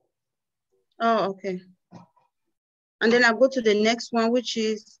 Oh, okay. And then I go to the next one, which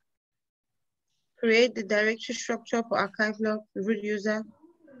is create the directory structure for archive log, root user.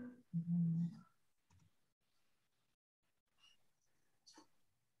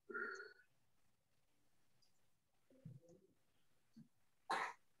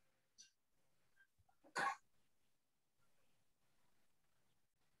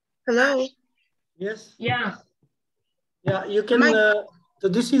 Hello? Yes? Yeah. Yeah, you can. So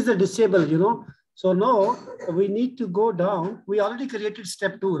this is the disable, So now we need to go down. We already created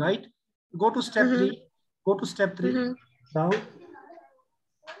step 2, right? Go to step 3. Go to step 3. Down.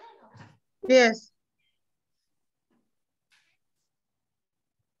 Yes.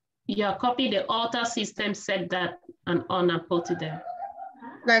 Yeah, copy the alter system, set that and on and put it there.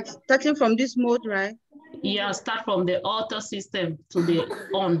 Like starting from this mode, right? Yeah, start from the alter system to the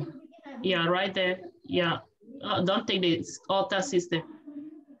on. Yeah, right there. Yeah, don't take the alter system.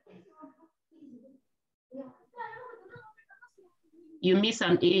 You miss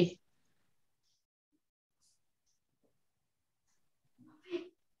an A.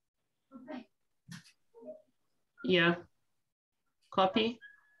 Yeah, copy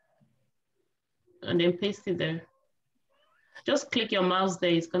and then paste it there. Just click your mouse there.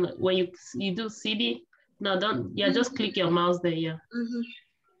 It's gonna, when you do CD, no, don't, yeah, just click your mouse there, yeah.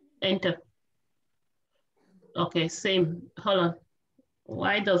 Enter. Okay, same, hold on.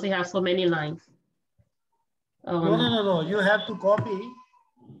 Why does it have so many lines? No, you have to copy.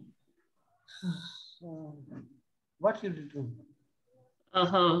 What you do?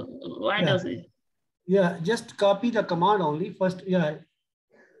 Why does it? Yeah, just copy the command only first. Yeah.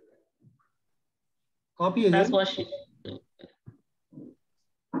 Copy again. That's what she.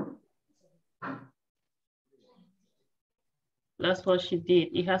 That's what she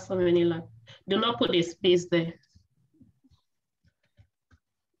did. It has so many lines. Do not put a space there.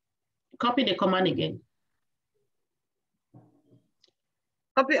 Copy the command again.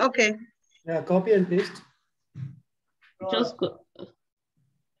 Copy, okay. Yeah, copy and paste. Just go.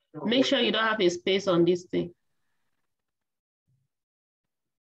 Make sure you don't have a space on this thing.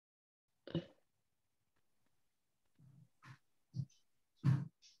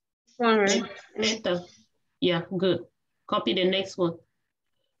 All right. Enter. Yeah, good. Copy the next one.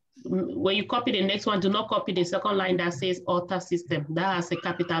 When you copy the next one, do not copy the second line that says alter system. That has a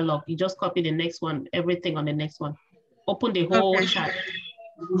capital lock. You just copy the next one, everything on the next one. Open the whole chart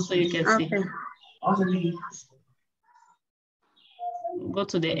so you can see. Go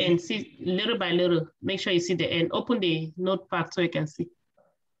to the end, see little by little. Make sure you see the end. Open the notepad so you can see.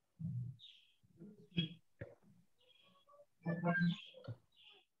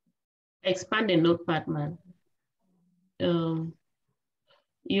 Expand the notepad, man.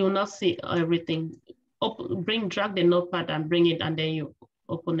 You will not see everything. Drag the notepad and bring it, and then you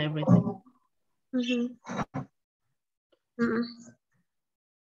open everything.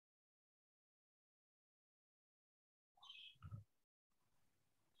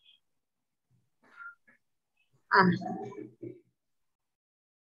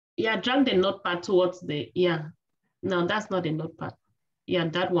 Yeah, drag the notepad towards the, yeah. No, that's not the notepad. Yeah,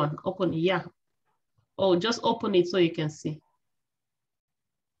 that one, open, yeah. Oh, just open it so you can see.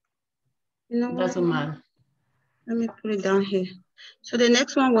 No, doesn't matter. Let me put it down here. So the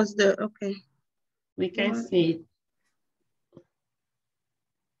next one was the, okay. We can see it.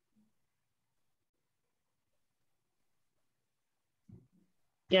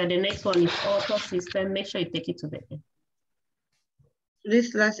 Yeah, the next one is auto system. Make sure you take it to the end.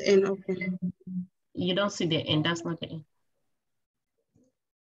 This last end, okay. You don't see the end, that's not the end.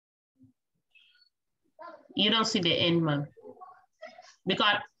 You don't see the end, man.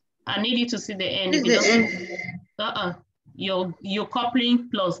 Because I need you to see the end. This is the end. Your coupling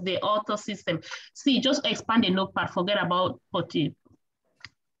plus the auto system. See, just expand the notepad, forget about putty.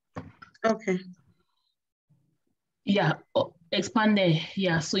 Okay. Yeah, expand the,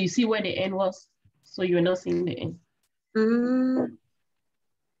 yeah, so you see where the end was, so you're not seeing the end.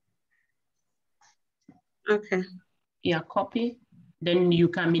 Okay. Yeah, copy, then you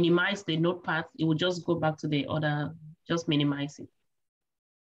can minimize the notepad. It will just go back to the other, just minimize it.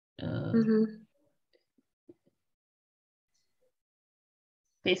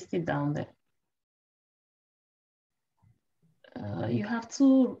 Paste it down there. You have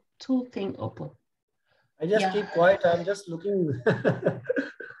two things open. I just keep quiet. I'm just looking.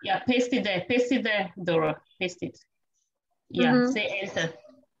 Yeah, paste it there, Dora. Paste it. Yeah, say enter.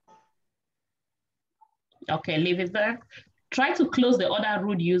 Okay, leave it there. Try to close the other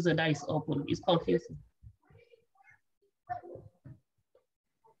root user that is open. It's confusing.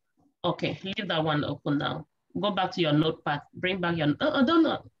 Okay, leave that one open now. Go back to your notepad. Bring back your,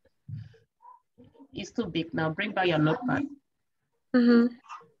 don't. It's too big now. Bring back your notepad.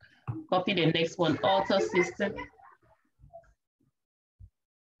 Copy the next one, auto system.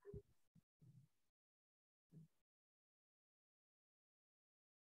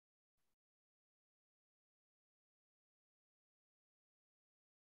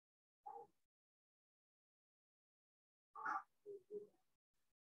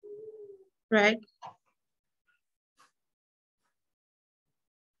 Right.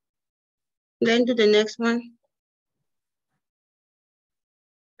 Then do the next one.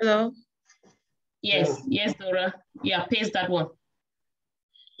 Hello? Yes, Dora. Yeah, paste that one.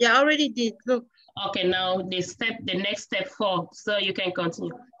 Yeah, I already did, look. Okay, now the next step 4, so you can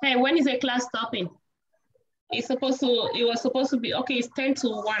continue. Hey, when is the class stopping? It was supposed to be, okay, it's 10 to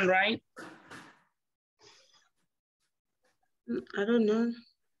 1, right? I don't know.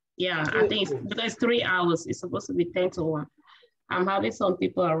 Yeah, I think it's because 3 hours. It's supposed to be 10 to 1. I'm having some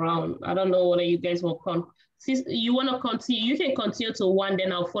people around. I don't know whether you guys will come. Since you want to continue, you can continue to 1,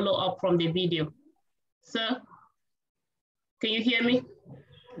 then I'll follow up from the video. Sir, can you hear me?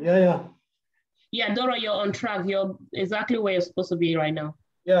 Yeah. Yeah, Dora, you're on track. You're exactly where you're supposed to be right now.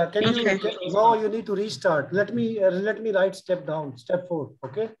 Yeah, now you need to restart. Let me write step 4,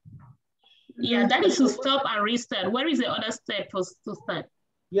 okay? Yeah, that is to stop and restart. Where is the other step to start?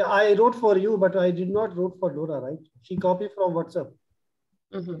 Yeah, I wrote for you, but I did not wrote for Dora, right? She copied from WhatsApp.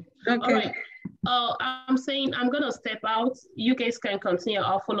 Okay. All right. I'm saying I'm going to step out. You guys can continue.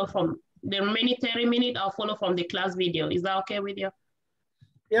 I'll follow from the remaining 30 minutes. I'll follow from the class video. Is that okay with you?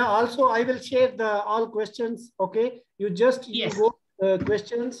 Yeah, also I will share all questions, okay? You go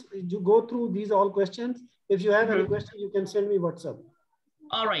questions, you go through these all questions. If you have any question, you can send me WhatsApp.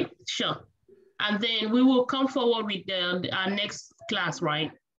 All right, sure. And then we will come forward with our next class,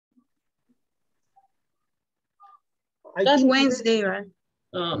 right? That's Wednesday, right?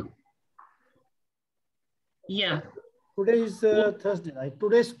 Yeah. Today is Thursday, right?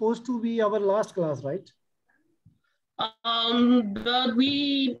 Today is supposed to be our last class, right? But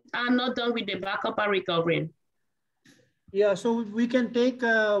we are not done with the backup and recovery. Yeah, so we can take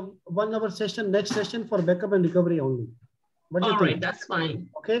 1 hour session, next session for backup and recovery only. All right, that's fine.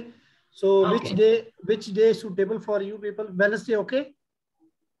 Okay. So which day is suitable for you people? Wednesday, okay?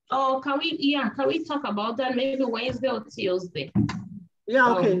 Oh, can we talk about that maybe Wednesday or Tuesday? Yeah,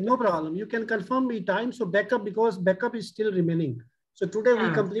 okay, no problem. You can confirm me time. So backup, because backup is still remaining. So today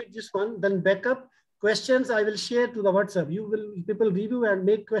we complete this one, then backup. Questions I will share to the WhatsApp. People review and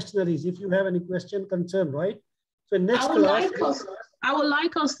make questionnaires if you have any question, concern, right? So next class. I would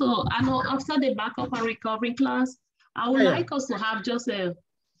like us to, I know after the backup and recovery class, I would like us to have just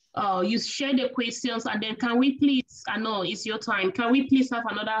you share the questions, and then can we please, I know it's your time, can we please have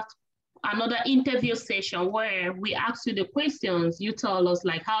another interview session where we ask you the questions, you tell us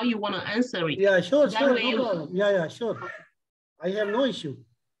like how you want to answer it. Yeah, sure, no problem. Yeah, sure. I have no issue.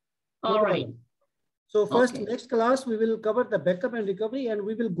 All right. So first, next class, we will cover the backup and recovery, and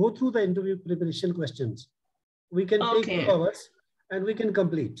we will go through the interview preparation questions. We can take 2 hours and we can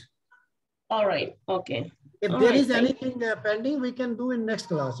complete. All right, okay. If there is anything pending, we can do in next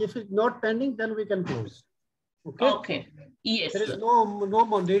class. If it's not pending, then we can close. Okay. Okay. Yes. There is no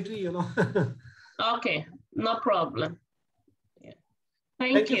mandatory, you know. Okay, no problem. Yeah.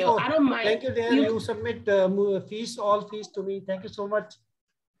 Thank you. I don't mind. Thank you, dear. You submit fees, all fees to me. Thank you so much.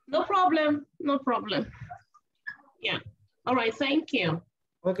 No problem. No problem. Yeah. All right. Thank you.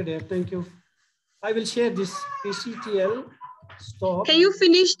 Okay, dear. Thank you. I will share this PCTL. Stop. Can you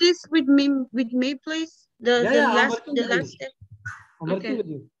finish this with me, please? The last step. I'm working with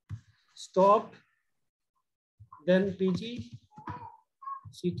you. Stop. Then PG.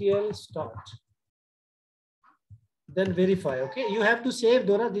 CTL start. Then verify. Okay. You have to save,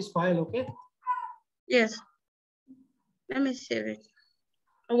 Dora, this file. Okay. Yes. Let me save it.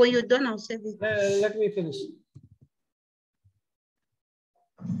 When you're done, I'll save it. Let me finish.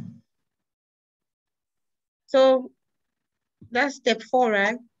 So that's step 4,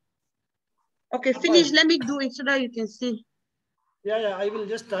 right? Okay, finish. Let me do it so that you can see. Yeah. I will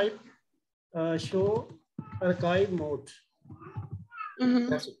just type show archive mode.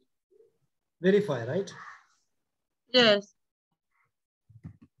 That's it. Verify, right? Yes.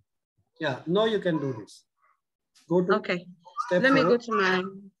 Yeah. Now you can do this. Go to step 4. Let me go to my.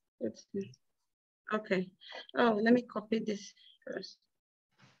 Okay. Oh, let me copy this first.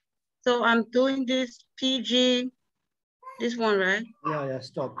 So I'm doing this PG, this one, right? Yeah.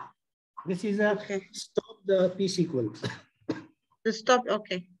 Stop. This is a stop the PSQL. The stop.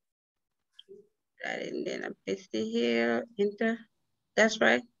 Okay. And then I paste it here. Enter. That's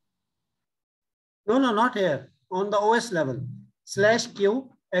right. No, not here. On the OS level. /Q.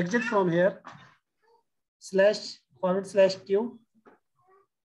 Exit from here. //Q.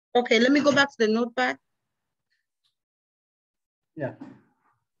 Okay, let me go back to the notepad. Yeah.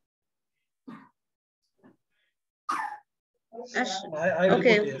 I will put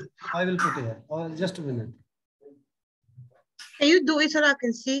here. I will put here. Just a minute. Can you do it so that I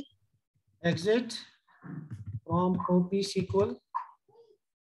can see? Exit from PSQL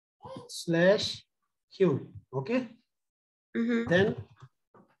 /Q. Okay. Then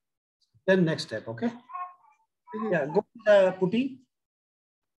next step. Okay. Yeah. Go to the putty.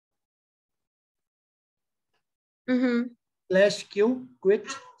 /Q. Quit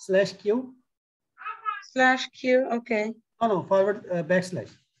 /Q. /q, okay. Oh, no, forward backslash.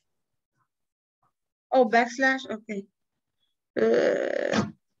 Oh, backslash, okay.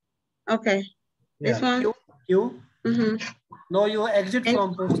 Okay. Yeah. This one? Q. Now you exit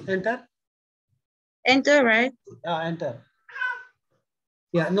from post, enter. Enter, right? Yeah, enter.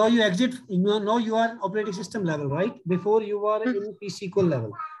 Yeah, now you exit, now you are operating system level, right? Before you were in PSQL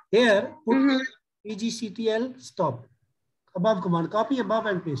level. Here, put PGCTL stop. Above command, copy above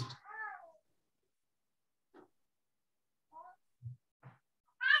and paste.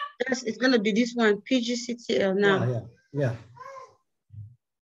 Yes, it's gonna be this one, PGCTL now. Yeah.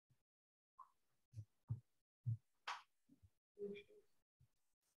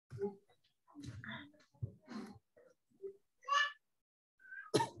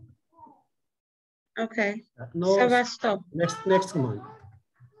 Okay. No, server stop. Next command.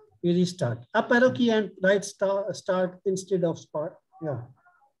 We restart. Up arrow key and right start instead of start. Yeah.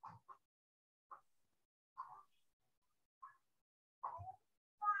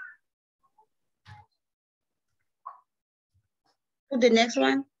 Put the next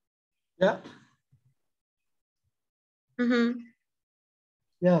one. Yeah.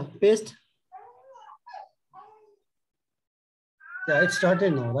 Yeah. Paste. Yeah, it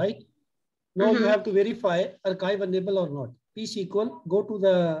started now, right? Now you have to verify archive enable or not. PSQL, go to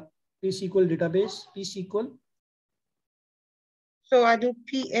the PSQL database, PSQL. So I do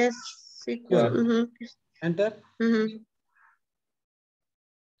PSQL. Enter.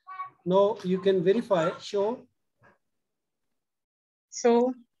 Now you can verify, show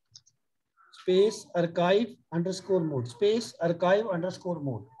space archive underscore mode, space archive underscore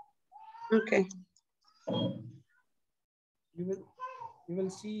mode. Okay. You will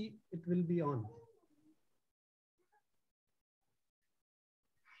see it will be on.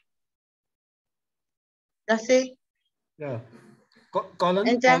 That's it? Yeah. Colon,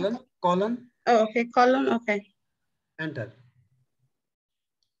 enter. colon. Oh, okay, colon, okay. Enter.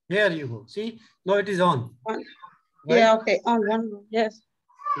 Here you go. See, now it is on. Right? Yeah, okay, on one, yes.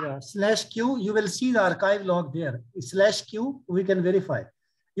 Yeah, /q, you will see the archive log there. /q, we can verify.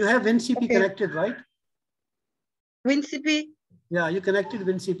 You have WinCP connected, right? WinCP? Yeah, you connected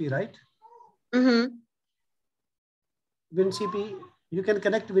WinCP, right? WinCP, you can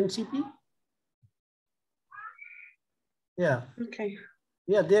connect WinCP? Yeah. Okay.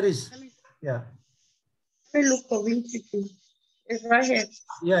 Yeah, there is. Yeah. Let me look for WinCP. It's right here.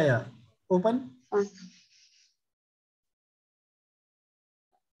 Yeah. Open.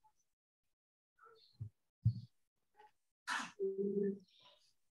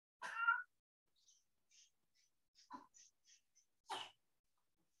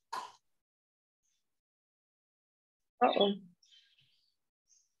 Uh-oh.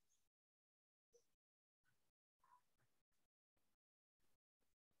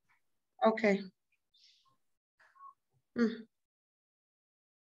 Okay.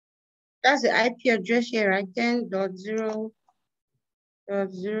 That's the IP address here, right?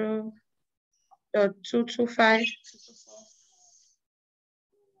 10.0.0.225.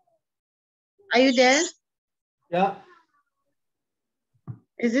 Are you there? Yeah.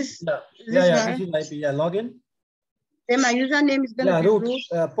 Is this? Yeah. Is this right? This is IP. Yeah, login. Then my username is gonna be root. root.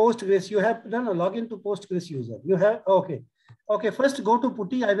 Postgres. You have done a login to Postgres user. You have okay. First go to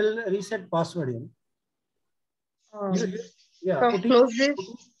Putty. I will reset password in. Putty. Close this.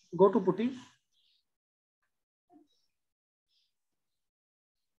 Go to Putty.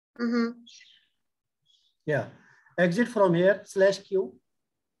 Yeah. Exit from here. /q.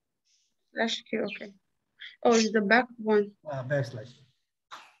 /q. Okay. Oh, it's the back one. Backslash.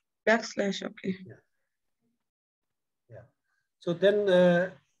 Backslash. Okay. Yeah. So then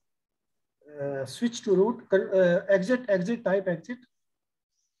switch to root. Exit. Type exit.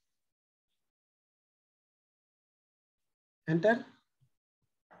 Enter.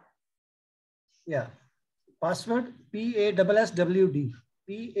 Yeah. Password PASSWD.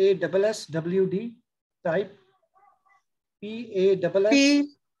 PASSWD. Type PASSWD.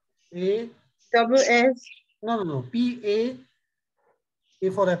 No. PA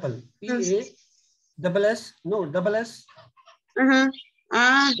for apple. PASS. No, double S.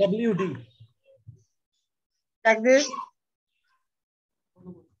 WD. Like this?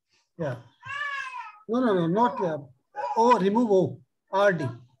 Yeah. No, not O. Remove O. RD.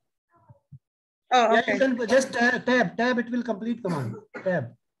 Oh, yeah, okay. you can just tab. It will complete command.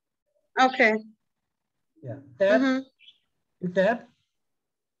 Tab. Okay. Yeah. Tab. You tab.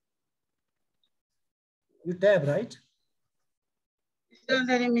 You tab, right? It's not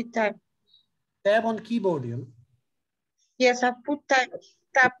letting me type. Tab on keyboard, you know. Yes, I put tap,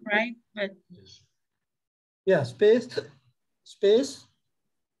 right? But yeah, space. P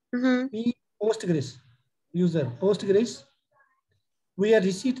Postgres. user, Postgres. We are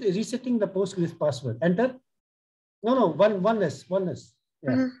resetting the Postgres password. Enter. No, one less.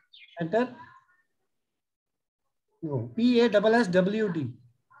 Yeah. Enter. No, PASSWD.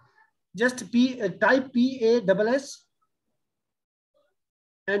 Just type PASS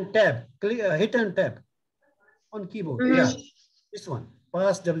and tab. Click, hit and tab on keyboard. Yeah, this one.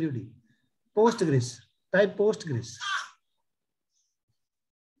 PASSWD. Postgres. Type Postgres.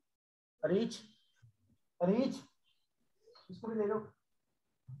 Reach.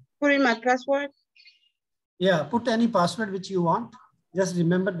 Put in my password. Yeah, put any password which you want. Just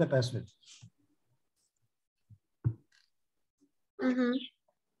remember the password.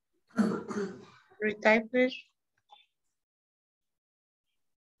 Retype it.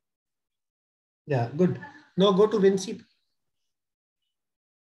 Yeah, good. Now go to WinCP.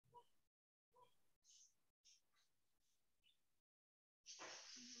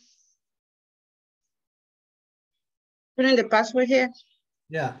 Put in the password here.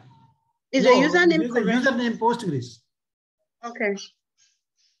 Yeah. Is the username correct? Username Postgres. Okay.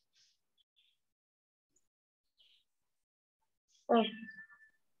 Oh.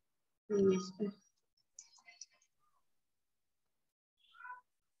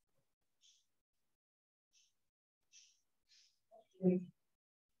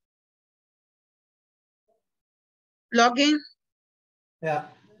 Login. Yeah.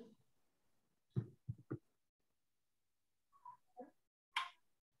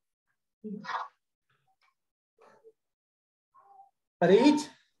 Reach.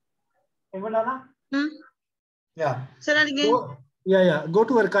 Yeah. Say that again. Yeah. Go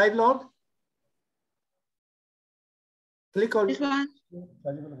to archive log. Click on this one.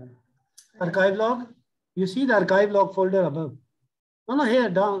 Archive log. You see the archive log folder above. No, here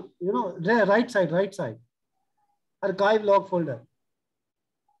down. You know, there, right side. Archive log folder.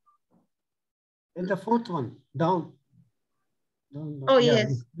 In the fourth one, down. Oh, yeah,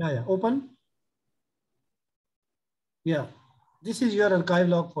 yes. Yeah. Open. Yeah. This is your archive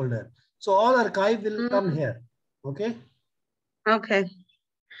log folder. So all archive will come here. Okay. Okay.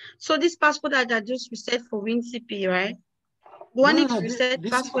 So this password that I just reset for WinCP, right? Do I need to reset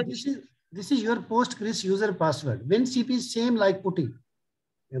password? This is your Postgres user password. WinCP is same like putty.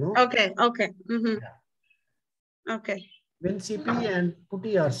 You know. Okay. Yeah. Okay. WinCP and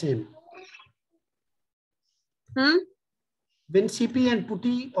putty are same. WinCP and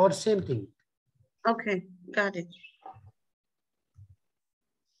putty are same thing. Okay, got it.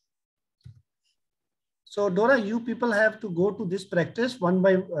 So Dora, you people have to go to this practice one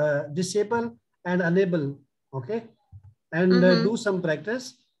by disable and enable, okay? And do some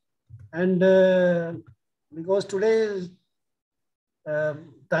practice. And because today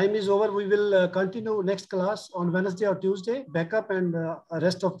time is over, we will continue next class on Wednesday or Tuesday, backup and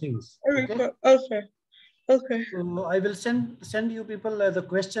rest of things. Okay. Okay. So I will send you people the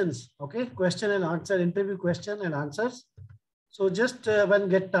questions, okay? Question and answer, interview question and answers. So just when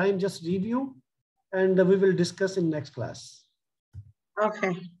get time, just review and we will discuss in next class.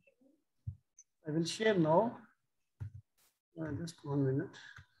 Okay. I will share now. Just 1 minute.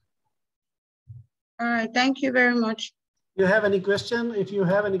 All right. Thank you very much. You have any question? If you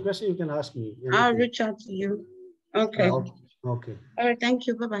have any question, you can ask me. Anything. I'll reach out to you. Okay. Okay. All right. Thank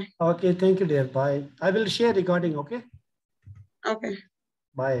you. Bye-bye. Okay. Thank you, dear. Bye. I will share recording. Okay. Okay.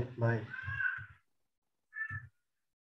 Bye.